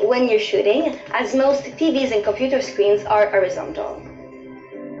horizontally when you're shooting, as most TVs and computer screens are horizontal.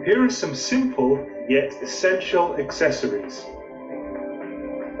 Here are some simple yet essential accessories.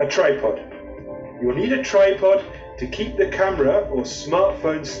 A tripod. You'll need a tripod to keep the camera or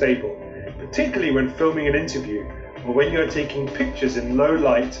smartphone stable, particularly when filming an interview or when you're taking pictures in low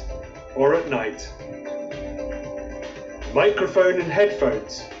light or at night. Microphone and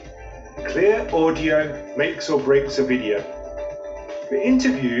headphones. Clear audio makes or breaks a video. For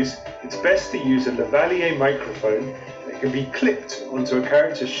interviews, it's best to use a lavalier microphone that can be clipped onto a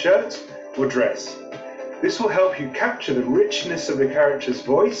character's shirt or dress. This will help you capture the richness of the character's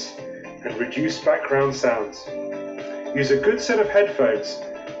voice and reduce background sounds. Use a good set of headphones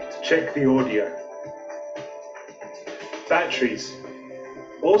to check the audio. Batteries.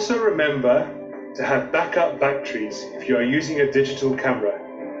 Also remember to have backup batteries if you are using a digital camera,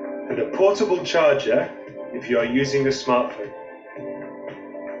 and a portable charger if you are using a smartphone.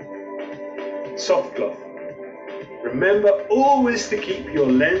 Soft cloth. Remember always to keep your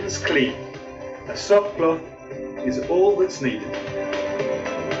lens clean. A soft cloth is all that's needed.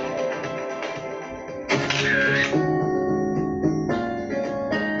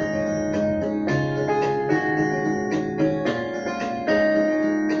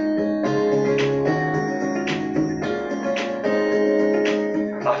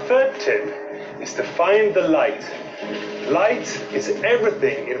 Our third tip is to find the light. Light is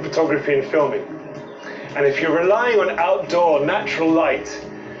everything in photography and filming. And if you're relying on outdoor natural light,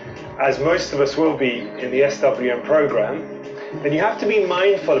 as most of us will be in the SWM program, then you have to be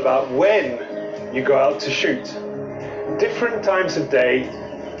mindful about when you go out to shoot. Different times of day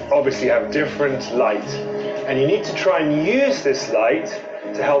obviously have different light, and you need to try and use this light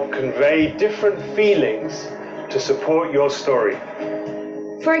to help convey different feelings to support your story.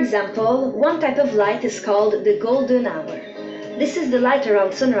 For example, one type of light is called the golden hour. This is the light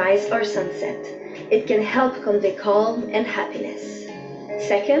around sunrise or sunset. It can help convey calm and happiness.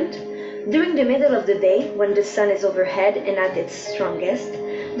 Second, during the middle of the day, when the sun is overhead and at its strongest,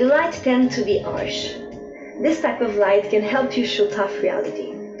 the light tends to be harsh. This type of light can help you show tough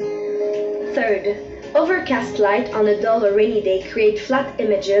reality. Third, overcast light on a dull or rainy day create flat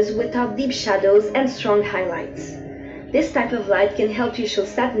images without deep shadows and strong highlights. This type of light can help you show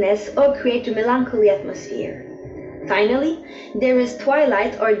sadness or create a melancholy atmosphere. Finally, there is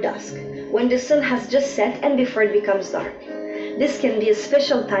twilight or dusk, when the sun has just set and before it becomes dark. This can be a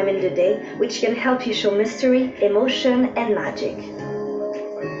special time in the day, which can help you show mystery, emotion, and magic.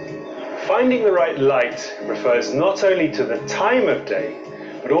 Finding the right light refers not only to the time of day,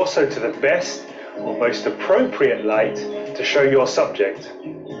 but also to the best or most appropriate light to show your subject.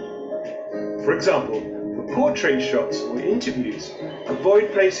 For example, for portrait shots or interviews,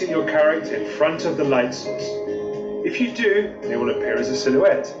 avoid placing your character in front of the light source. If you do, they will appear as a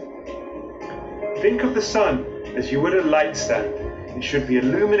silhouette. Think of the sun as you would a light stand. It should be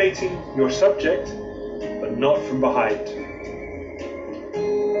illuminating your subject, but not from behind.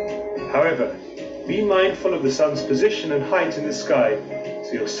 However, be mindful of the sun's position and height in the sky,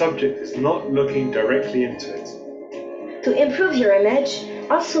 so your subject is not looking directly into it. To improve your image,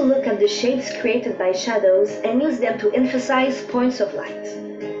 also look at the shades created by shadows and use them to emphasize points of light.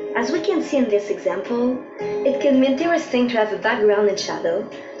 As we can see in this example, it can be interesting to have a background in shadow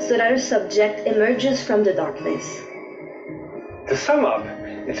so that our subject emerges from the darkness. To sum up,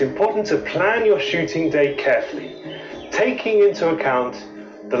 it's important to plan your shooting day carefully, taking into account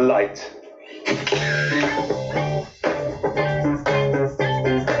the light.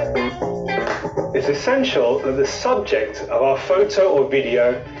 It's essential that the subject of our photo or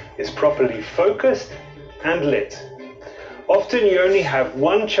video is properly focused and lit. Often you only have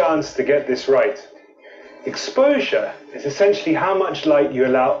one chance to get this right. Exposure is essentially how much light you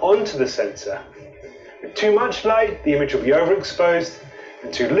allow onto the sensor. With too much light, the image will be overexposed,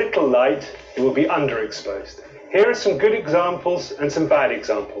 and too little light, it will be underexposed. Here are some good examples and some bad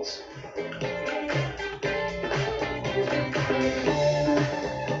examples.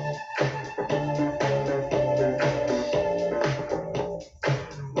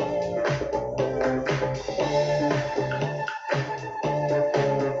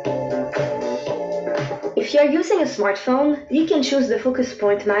 If you are using a smartphone, you can choose the focus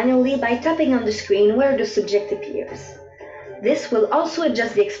point manually by tapping on the screen where the subject appears. This will also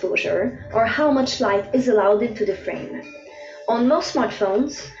adjust the exposure, or how much light is allowed into the frame. On most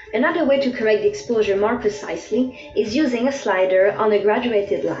smartphones, another way to correct the exposure more precisely is using a slider on a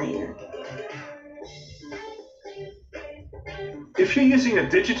graduated line. If you're using a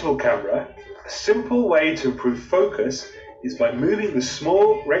digital camera, a simple way to improve focus is by moving the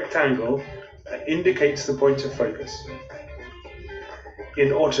small rectangle that indicates the point of focus.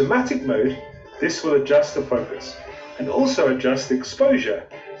 In automatic mode, this will adjust the focus and also adjust the exposure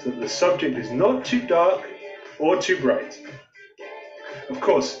so that the subject is not too dark or too bright. Of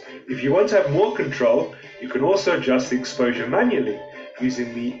course, if you want to have more control, you can also adjust the exposure manually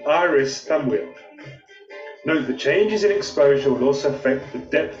using the iris thumb wheel. Note the changes in exposure will also affect the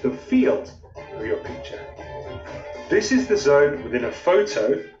depth of field of your picture. This is the zone within a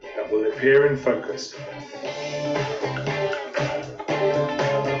photo that will appear in focus.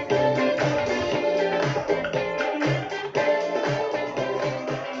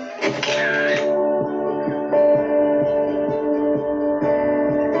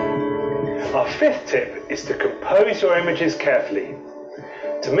 Our fifth tip is to compose your images carefully.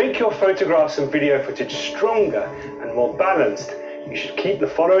 To make your photographs and video footage stronger and more balanced, you should keep the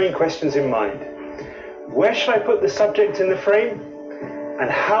following questions in mind. Where should I put the subject in the frame? And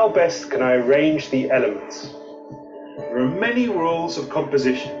how best can I arrange the elements? There are many rules of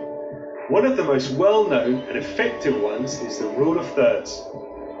composition. One of the most well-known and effective ones is the rule of thirds.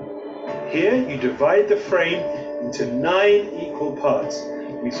 Here you divide the frame into 9 equal parts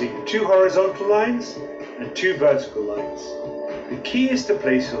using 2 horizontal lines and 2 vertical lines. The key is to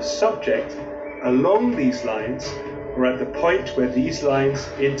place your subject along these lines or at the point where these lines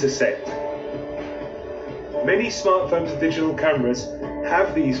intersect. Many smartphones and digital cameras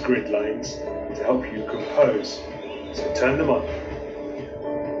have these grid lines to help you compose, so turn them on.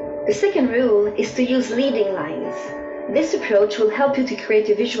 The second rule is to use leading lines. This approach will help you to create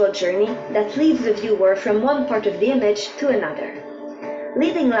a visual journey that leads the viewer from one part of the image to another.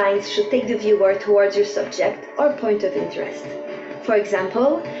 Leading lines should take the viewer towards your subject or point of interest. For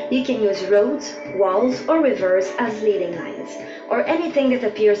example, you can use roads, walls, or rivers as leading lines, or anything that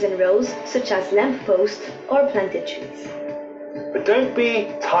appears in rows, such as lampposts or planted trees. But don't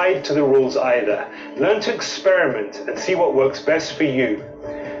be tied to the rules either. Learn to experiment and see what works best for you.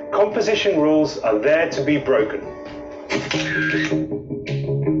 Composition rules are there to be broken.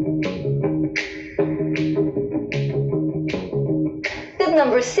 Tip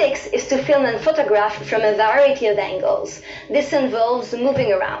number 6 is to film and photograph from a variety of angles. This involves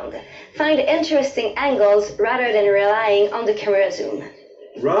moving around. Find interesting angles rather than relying on the camera zoom.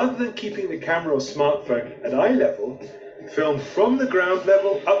 Rather than keeping the camera or smartphone at eye level, film from the ground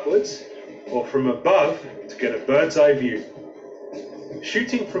level upwards or from above to get a bird's eye view.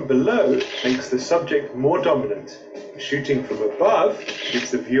 Shooting from below makes the subject more dominant. Shooting from above gives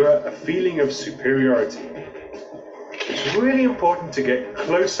the viewer a feeling of superiority. It's really important to get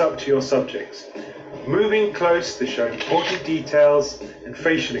close up to your subjects, moving close to show important details and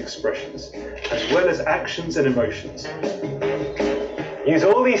facial expressions, as well as actions and emotions. Use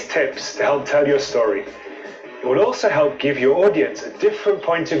all these tips to help tell your story. It will also help give your audience a different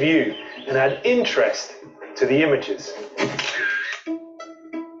point of view and add interest to the images.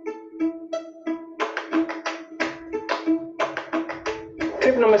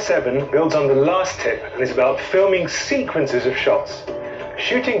 Tip number 7 builds on the last tip and is about filming sequences of shots.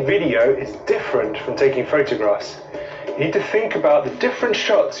 Shooting video is different from taking photographs. You need to think about the different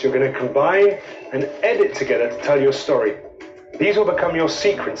shots you're going to combine and edit together to tell your story. These will become your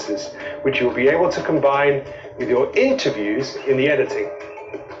sequences, which you'll be able to combine with your interviews in the editing.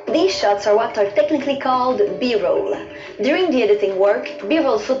 These shots are what are technically called B-roll. During the editing work,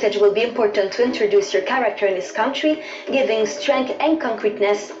 B-roll footage will be important to introduce your character in this country, giving strength and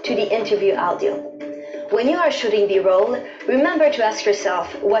concreteness to the interview audio. When you are shooting B-roll, remember to ask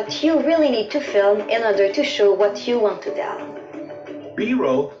yourself what you really need to film in order to show what you want to tell.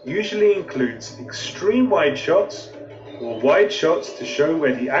 B-roll usually includes extreme wide shots or wide shots to show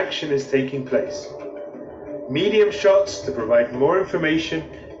where the action is taking place, medium shots to provide more information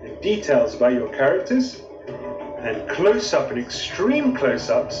and details about your characters, and close-up and extreme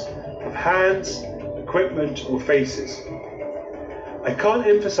close-ups of hands, equipment, or faces. I can't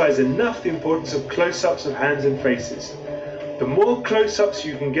emphasize enough the importance of close-ups of hands and faces. The more close-ups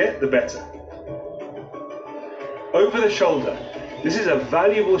you can get, the better. Over the shoulder. This is a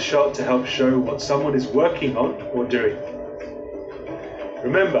valuable shot to help show what someone is working on or doing.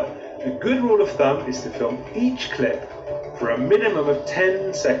 Remember, a good rule of thumb is to film each clip for a minimum of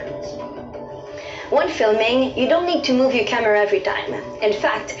 10 seconds. When filming, you don't need to move your camera every time. In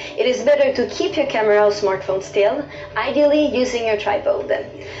fact, it is better to keep your camera or smartphone still, ideally using your tripod.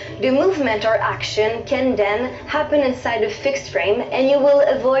 The movement or action can then happen inside a fixed frame and you will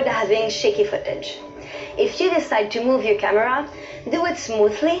avoid having shaky footage. If you decide to move your camera, do it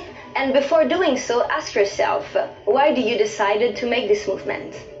smoothly, and before doing so, ask yourself, why do you decide to make this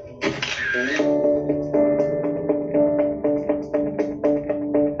movement?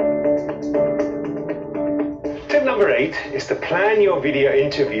 Tip number 8 is to plan your video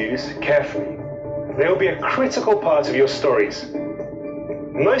interviews carefully. They will be a critical part of your stories.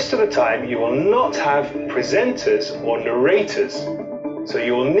 Most of the time, you will not have presenters or narrators, so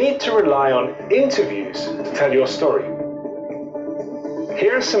you will need to rely on interviews to tell your story.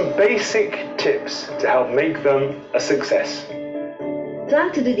 Here are some basic tips to help make them a success.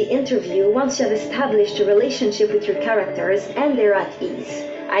 Plan to do the interview once you have established a relationship with your characters and they're at ease,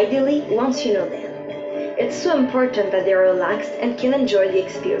 ideally once you know them. It's so important that they are relaxed and can enjoy the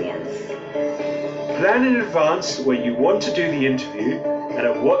experience. Plan in advance where you want to do the interview and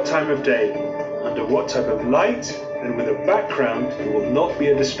at what time of day, under what type of light, and with a background that will not be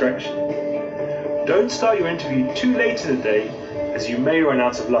a distraction. Don't start your interview too late in the day, as you may run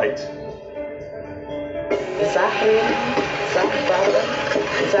out of light.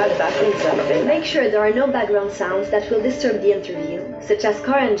 Make sure there are no background sounds that will disturb the interview, such as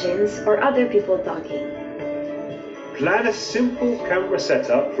car engines or other people talking. Plan a simple camera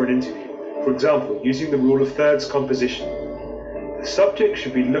setup for an interview. For example, using the rule of thirds composition, the subject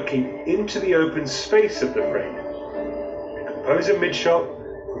should be looking into the open space of the frame. Compose a mid-shot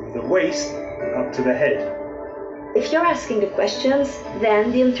from the waist up to the head. If you're asking the questions,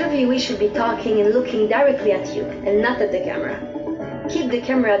 then the interviewee should be talking and looking directly at you and not at the camera. Keep the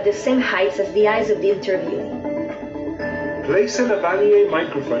camera at the same height as the eyes of the interviewee. Place a lavalier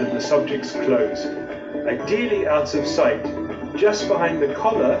microphone in the subject's clothes, ideally out of sight, just behind the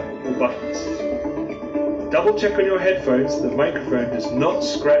collar or buttons. Double check on your headphones that the microphone does not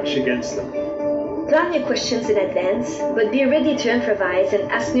scratch against them. Plan your questions in advance, but be ready to improvise and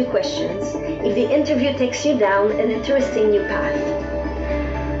ask new questions if the interview takes you down an interesting new path.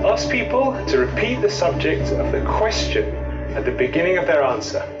 Ask people to repeat the subject of the question at the beginning of their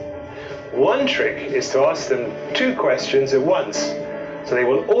answer. One trick is to ask them 2 questions at once, so they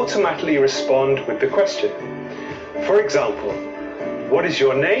will automatically respond with the question. For example, what is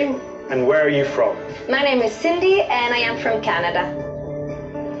your name and where are you from? My name is Cindy and I am from Canada.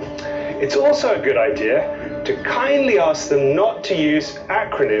 It's also a good idea to kindly ask them not to use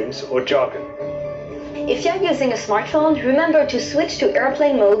acronyms or jargon. If you're using a smartphone, remember to switch to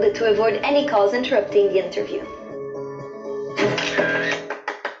airplane mode to avoid any calls interrupting the interview.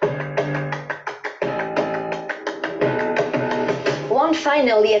 One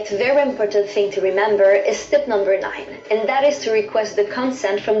final yet very important thing to remember is tip number 9, and that is to request the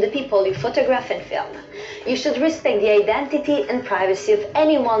consent from the people you photograph and film. You should respect the identity and privacy of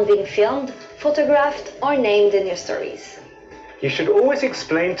anyone being filmed, photographed, or named in your stories. You should always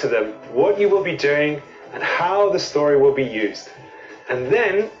explain to them what you will be doing and how the story will be used, and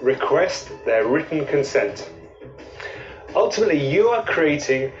then request their written consent. Ultimately, you are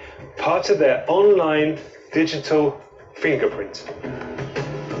creating part of their online digital fingerprint.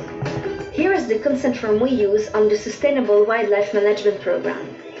 Here is the consent form we use on the Sustainable Wildlife Management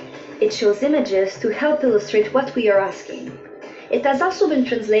Program. It shows images to help illustrate what we are asking. It has also been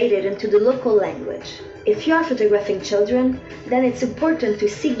translated into the local language. If you are photographing children, then it's important to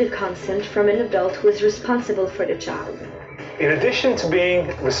seek the consent from an adult who is responsible for the child. In addition to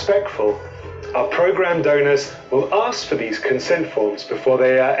being respectful, our program donors will ask for these consent forms before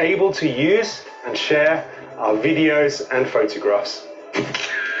they are able to use and share our videos and photographs.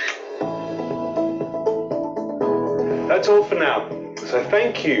 That's all for now. So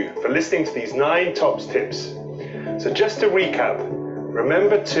thank you for listening to these 9 TOPS tips. So just to recap,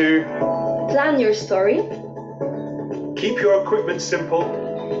 remember to plan your story, keep your equipment simple,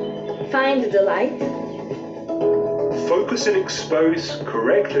 find the light, focus and expose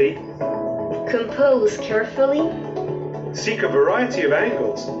correctly, compose carefully, seek a variety of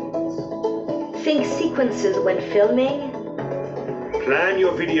angles, think sequences when filming, plan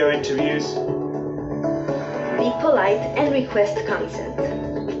your video interviews, be polite and request consent.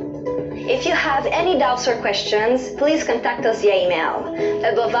 If you have any doubts or questions, please contact us via email.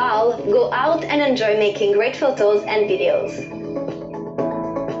 Above all, go out and enjoy making great photos and videos.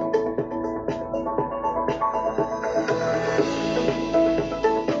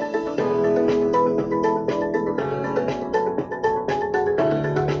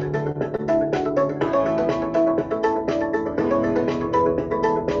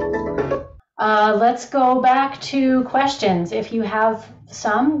 Let's go back to questions. If you have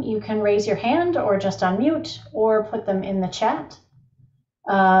some, you can raise your hand or just unmute or put them in the chat.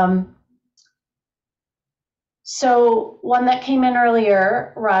 So one that came in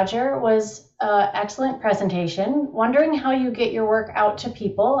earlier, Roger, was excellent presentation. Wondering how you get your work out to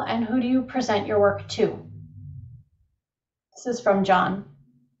people and who do you present your work to? This is from John.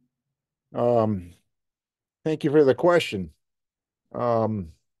 Thank you for the question.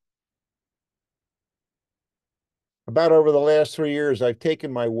 About over the last 3 years, I've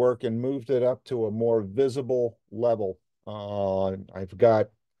taken my work and moved it up to a more visible level.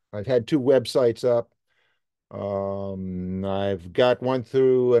 I've had 2 websites up. I've got one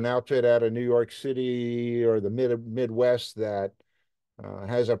through an outfit out of New York City or the Midwest that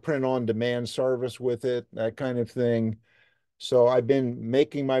has a print-on-demand service with it, that kind of thing. So I've been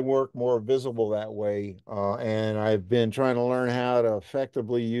making my work more visible that way, and I've been trying to learn how to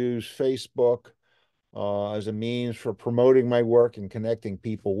effectively use Facebook as a means for promoting my work and connecting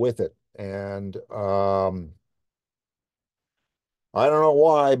people with it. And I don't know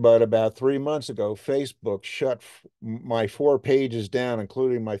why, but about 3 months ago, Facebook shut my 4 pages down,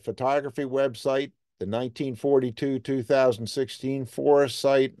 including my photography website, the 1942-2016 forest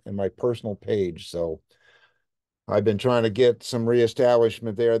site, and my personal page. So I've been trying to get some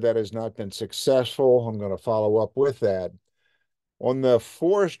reestablishment there. That has not been successful. I'm going to follow up with that. On the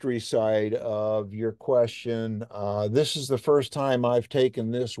forestry side of your question, this is the first time I've taken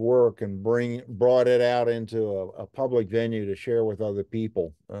this work and brought it out into a public venue to share with other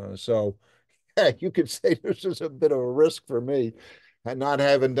people. So yeah, you could say this is a bit of a risk for me, not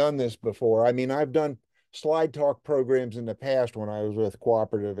having done this before. I mean, I've done slide talk programs in the past when I was with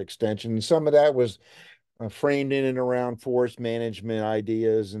Cooperative Extension, and some of that was framed in and around forest management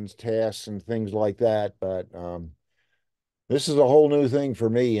ideas and tasks and things like that. But this is a whole new thing for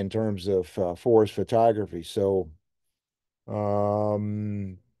me in terms of forest photography. So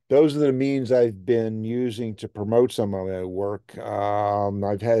um, those are the means I've been using to promote some of my work.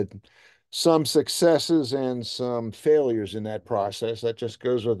 I've had some successes and some failures in that process. That just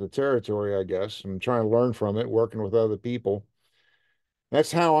goes with the territory, I guess. I'm trying to learn from it, working with other people.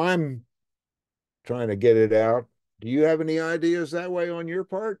 That's how I'm trying to get it out. Do you have any ideas that way on your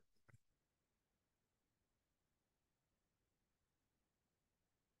part?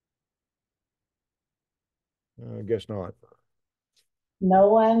 I guess not. No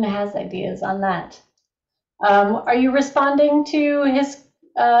one has ideas on that. Are you responding to his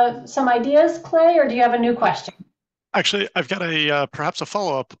some ideas, Clay, or do you have a new question? Actually, I've got perhaps a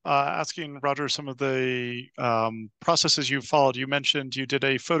follow-up asking Roger some of the processes you followed. You mentioned you did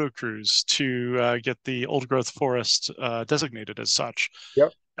a photo cruise to get the old growth forest designated as such.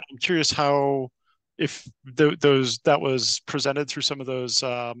 Yep. I'm curious how, if those that was presented through some of those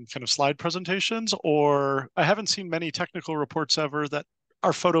kind of slide presentations, or I haven't seen many technical reports ever that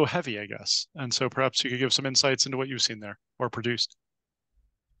are photo heavy, I guess. And so perhaps you could give some insights into what you've seen there or produced.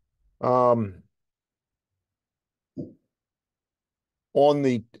 On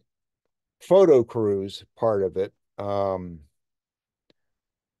the photo cruise part of it, I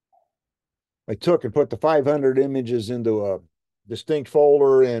took and put the 500 images into a distinct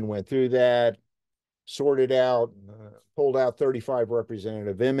folder and went through that, sorted out, pulled out 35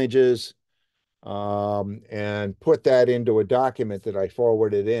 representative images, and put that into a document that I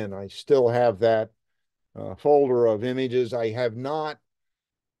forwarded in. I still have that folder of images.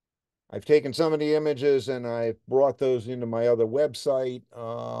 I've taken some of the images and I brought those into my other website,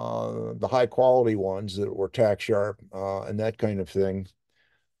 the high quality ones that were tack sharp, and that kind of thing.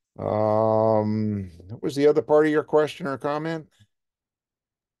 What was the other part of your question or comment?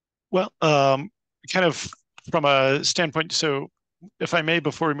 Well, kind of from a standpoint, so if I may,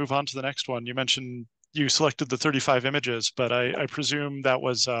 before we move on to the next one, you mentioned you selected the 35 images, but I presume that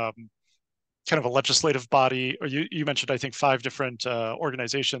was kind of a legislative body, or you mentioned, I think, 5 different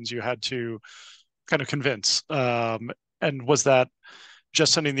organizations you had to kind of convince. And was that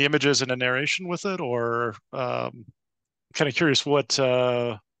just sending the images and a narration with it, or kind of curious what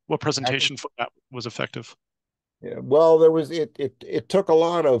presentation format was effective? Yeah, well, it took a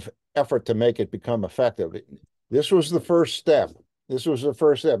lot of effort to make it become effective. This was the first step. This was the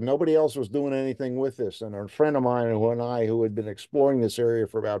first step. Nobody else was doing anything with this. And a friend of mine who had been exploring this area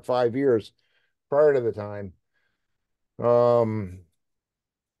for about 5 years prior to the time, um,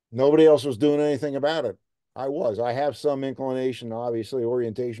 nobody else was doing anything about it. I was. I have some inclination, obviously,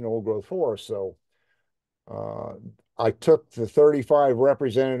 orientation, old growth forest. So uh, I took the 35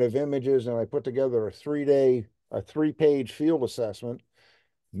 representative images and I put together a 3-page field assessment,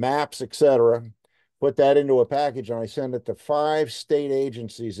 maps, etc. Put that into a package and I sent it to 5 state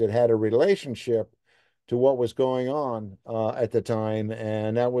agencies that had a relationship to what was going on at the time.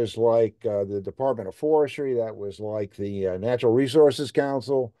 And that was like the Department of Forestry, that was like the Natural Resources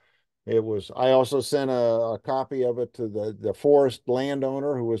Council. I also sent a copy of it to the forest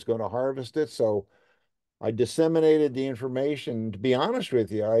landowner who was going to harvest it. So I disseminated the information. To be honest with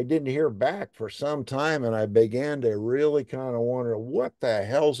you, I didn't hear back for some time, and I began to really kind of wonder what the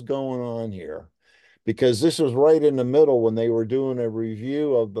hell's going on here. Because this was right in the middle when they were doing a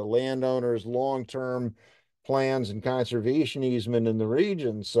review of the landowner's long-term plans and conservation easement in the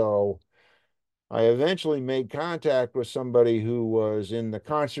region. So I eventually made contact with somebody who was in the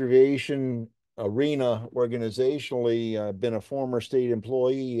conservation arena organizationally, been a former state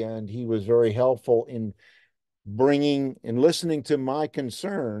employee, and he was very helpful in bringing and listening to my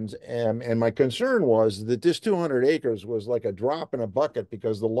concerns. And my concern was that this 200 acres was like a drop in a bucket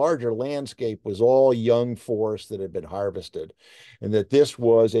because the larger landscape was all young forest that had been harvested, and that this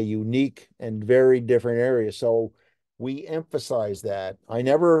was a unique and very different area. So we emphasized that. I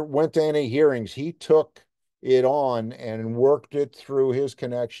never went to any hearings. He took it on and worked it through his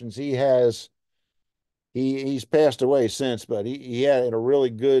connections. He's passed away since, but he had a really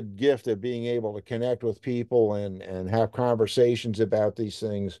good gift of being able to connect with people and have conversations about these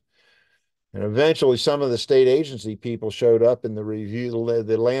things. And eventually some of the state agency people showed up in the review,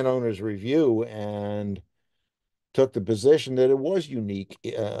 the landowner's review, and took the position that it was unique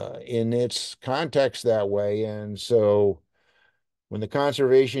in its context that way. And so when the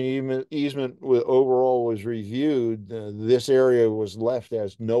conservation easement overall was reviewed, this area was left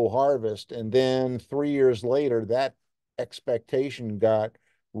as no harvest. And then 3 years later, that expectation got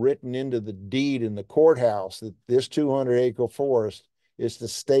written into the deed in the courthouse that this 200-acre forest is to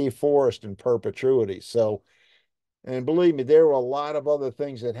stay forest in perpetuity. So, and believe me, there were a lot of other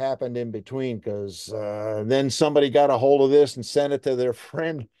things that happened in between, because then somebody got a hold of this and sent it to their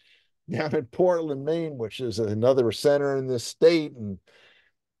friend down in Portland, Maine, which is another center in this state. And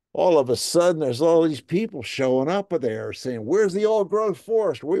all of a sudden, there's all these people showing up there saying, "Where's the old growth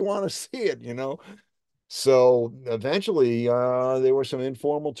forest? We want to see it," you know? So eventually, there were some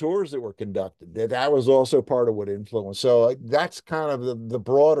informal tours that were conducted. That was also part of what influenced. So that's kind of the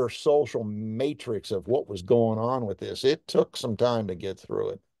broader social matrix of what was going on with this. It took some time to get through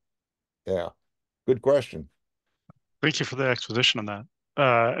it. Yeah, good question. Thank you for the exposition on that.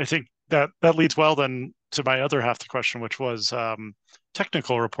 I think that leads well then to my other half of the question, which was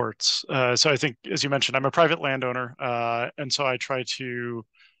technical reports. So I think, as you mentioned, I'm a private landowner, and so I try to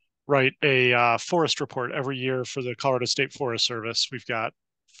write a forest report every year for the Colorado State Forest Service. We've got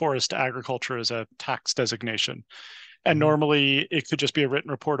forest agriculture as a tax designation. And normally it could just be a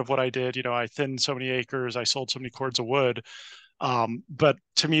written report of what I did. You know, I thinned so many acres, I sold so many cords of wood. But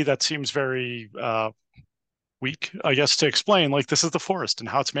to me, that seems very weak, I guess, to explain, like, this is the forest and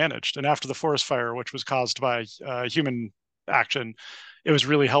how it's managed. And after the forest fire, which was caused by human action, it was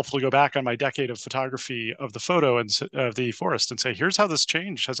really helpful to go back on my decade of photography of the photo and of the forest and say, here's how this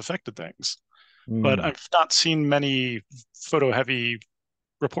change has affected things. But I've not seen many photo heavy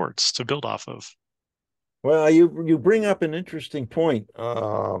reports to build off of. Well, you bring up an interesting point.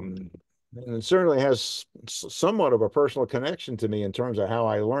 And it certainly has somewhat of a personal connection to me in terms of how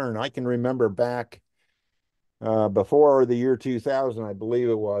I learn. I can remember back before the year 2000, I believe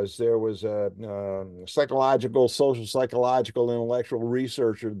it was, there was a psychological, social psychological, intellectual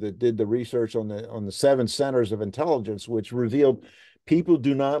researcher that did the research on the 7 centers of intelligence, which revealed people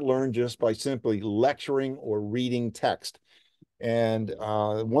do not learn just by simply lecturing or reading text. And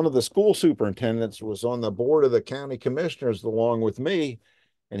one of the school superintendents was on the board of the county commissioners along with me.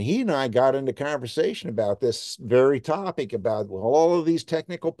 And he and I got into conversation about this very topic, about all of these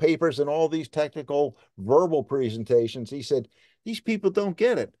technical papers and all these technical verbal presentations. He said, these people don't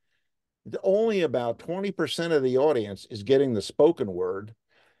get it. Only about 20% of the audience is getting the spoken word,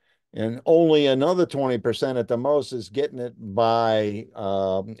 and only another 20% at the most is getting it by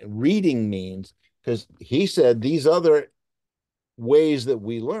reading means. Because he said these other ways that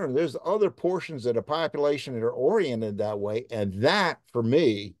we learn, there's other portions of the population that are oriented that way. And that, for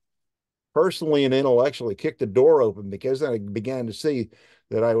me, personally and intellectually, kicked the door open, because I began to see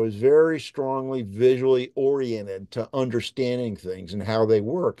that I was very strongly visually oriented to understanding things and how they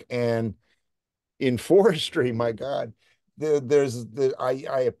work. And in forestry, my God,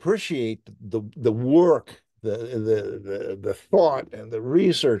 I appreciate the work, the thought and the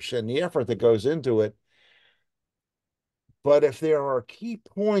research and the effort that goes into it. But if there are key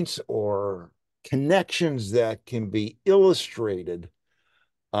points or connections that can be illustrated,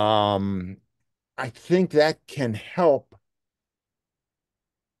 I think that can help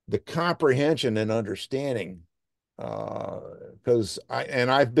the comprehension and understanding. Because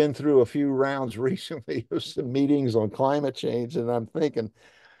I've been through a few rounds recently of some meetings on climate change, and I'm thinking,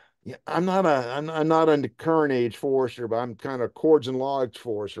 yeah, I'm not a current age forester, but I'm kind of cords and logs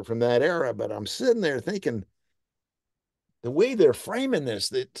forester from that era. But I'm sitting there thinking, the way they're framing this,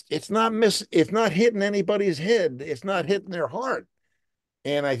 that it's not hitting anybody's head, it's not hitting their heart.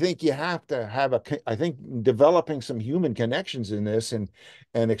 And I think you have to have I think developing some human connections in this, and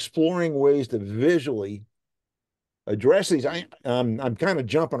exploring ways to visually address these. I'm kind of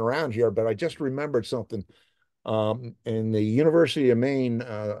jumping around here, but I just remembered something. In the University of Maine,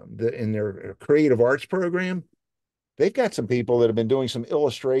 in their creative arts program, they've got some people that have been doing some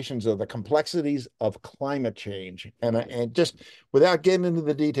illustrations of the complexities of climate change. And just without getting into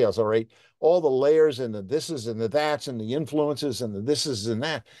the details, all right, all the layers and the thises and the that's and the influences and the thises and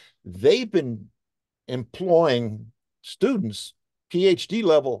that, they've been employing students, PhD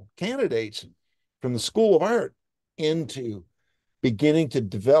level candidates from the School of Art, into beginning to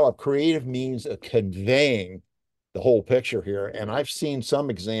develop creative means of conveying the whole picture here. And I've seen some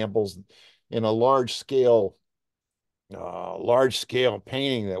examples in a large scale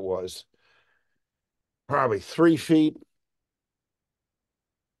painting that was probably 3 feet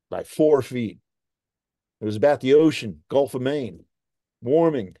by 4 feet. It was about the ocean, Gulf of Maine,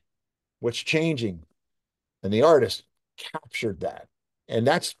 warming, what's changing. And the artist captured that And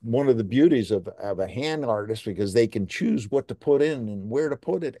that's one of the beauties of a hand artist, because they can choose what to put in and where to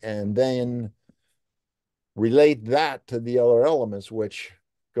put it, and then relate that to the other elements, which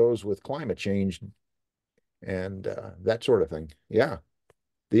goes with climate change and that sort of thing. Yeah.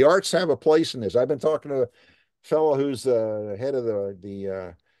 The arts have a place in this. I've been talking to a fellow who's the head of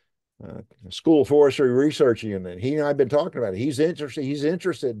the School of Forestry Research Unit. He and I've been talking about it. He's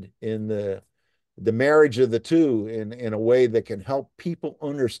interested in the marriage of the two in a way that can help people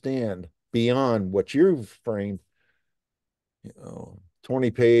understand beyond what you've framed,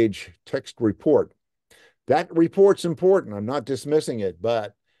 20-page text report. That report's important. I'm not dismissing it,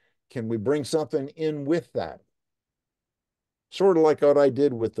 but can we bring something in with that? Sort of like what I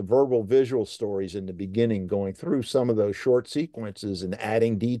did with the verbal visual stories in the beginning, going through some of those short sequences and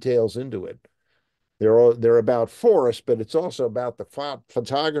adding details into it. They're about forest, but it's also about the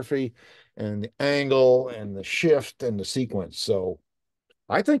photography and the angle and the shift and the sequence. So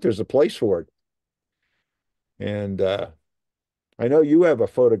I think there's a place for it. And I know you have a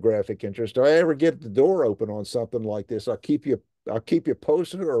photographic interest. If I ever get the door open on something like this, I'll keep you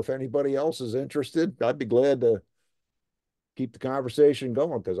posted, or if anybody else is interested, I'd be glad to keep the conversation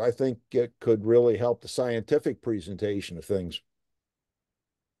going, because I think it could really help the scientific presentation of things.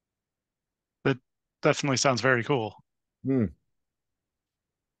 That definitely sounds very cool.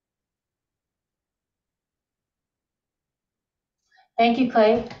 Thank you,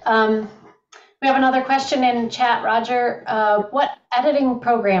 Clay. We have another question in chat, Roger. What editing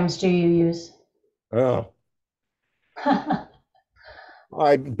programs do you use? Oh,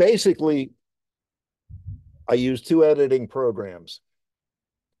 I use two editing programs.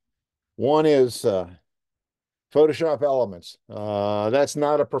 One is Photoshop Elements. That's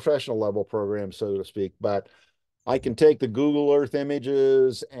not a professional level program, so to speak, but I can take the Google Earth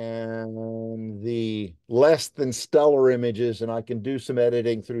images and the less than stellar images, and I can do some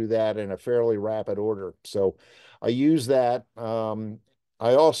editing through that in a fairly rapid order. So I use that.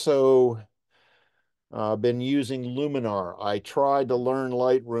 I also been using Luminar. I tried to learn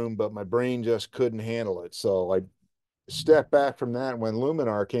Lightroom, but my brain just couldn't handle it. So I stepped back from that. When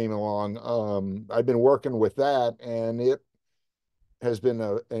Luminar came along, I've been working with that, and it has been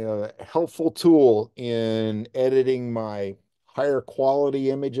a helpful tool in editing my higher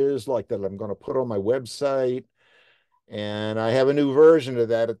quality images like that I'm going to put on my website. And I have a new version of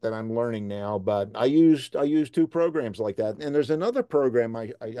that I'm learning now, but I use two programs like that. And there's another program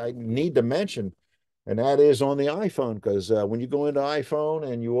I need to mention, and that is on the iPhone, because when you go into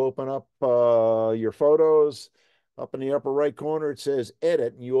iPhone and you open up your photos, up in the upper right corner, it says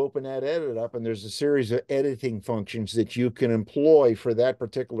edit, and you open that edit up, and there's a series of editing functions that you can employ for that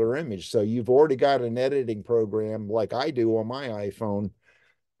particular image. So you've already got an editing program like I do on my iPhone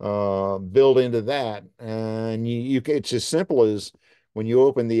built into that. And it's as simple as, when you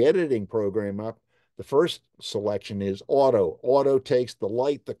open the editing program up, the first selection is auto. Auto takes the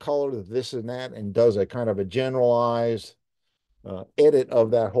light, the color, this and that, and does a kind of a generalized edit of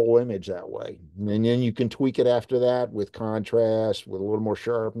that whole image that way. And then you can tweak it after that with contrast, with a little more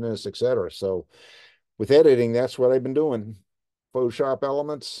sharpness, etc. So with editing, that's what I've been doing. Photoshop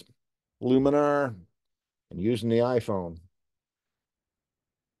Elements, Luminar, and using the iPhone.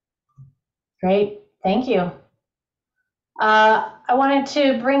 Great, thank you. I wanted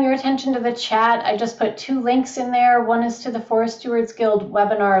to bring your attention to the chat. I just put two links in there. One is to the Forest Stewards Guild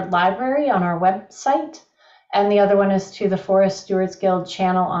webinar library on our website, and the other one is to the Forest Stewards Guild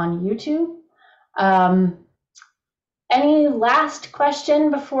channel on YouTube. Any last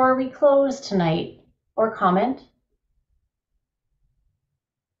question before we close tonight, or comment?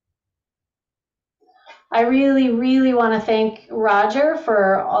 I really, really want to thank Roger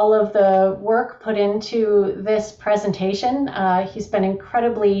for all of the work put into this presentation. He's been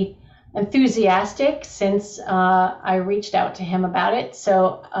incredibly enthusiastic since I reached out to him about it.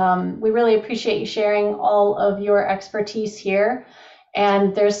 So we really appreciate you sharing all of your expertise here.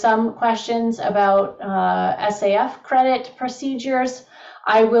 And there's some questions about SAF credit procedures.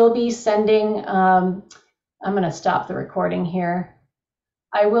 I will be sending, I'm going to stop the recording here.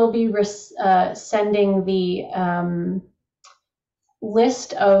 I will be sending the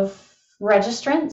list of registrants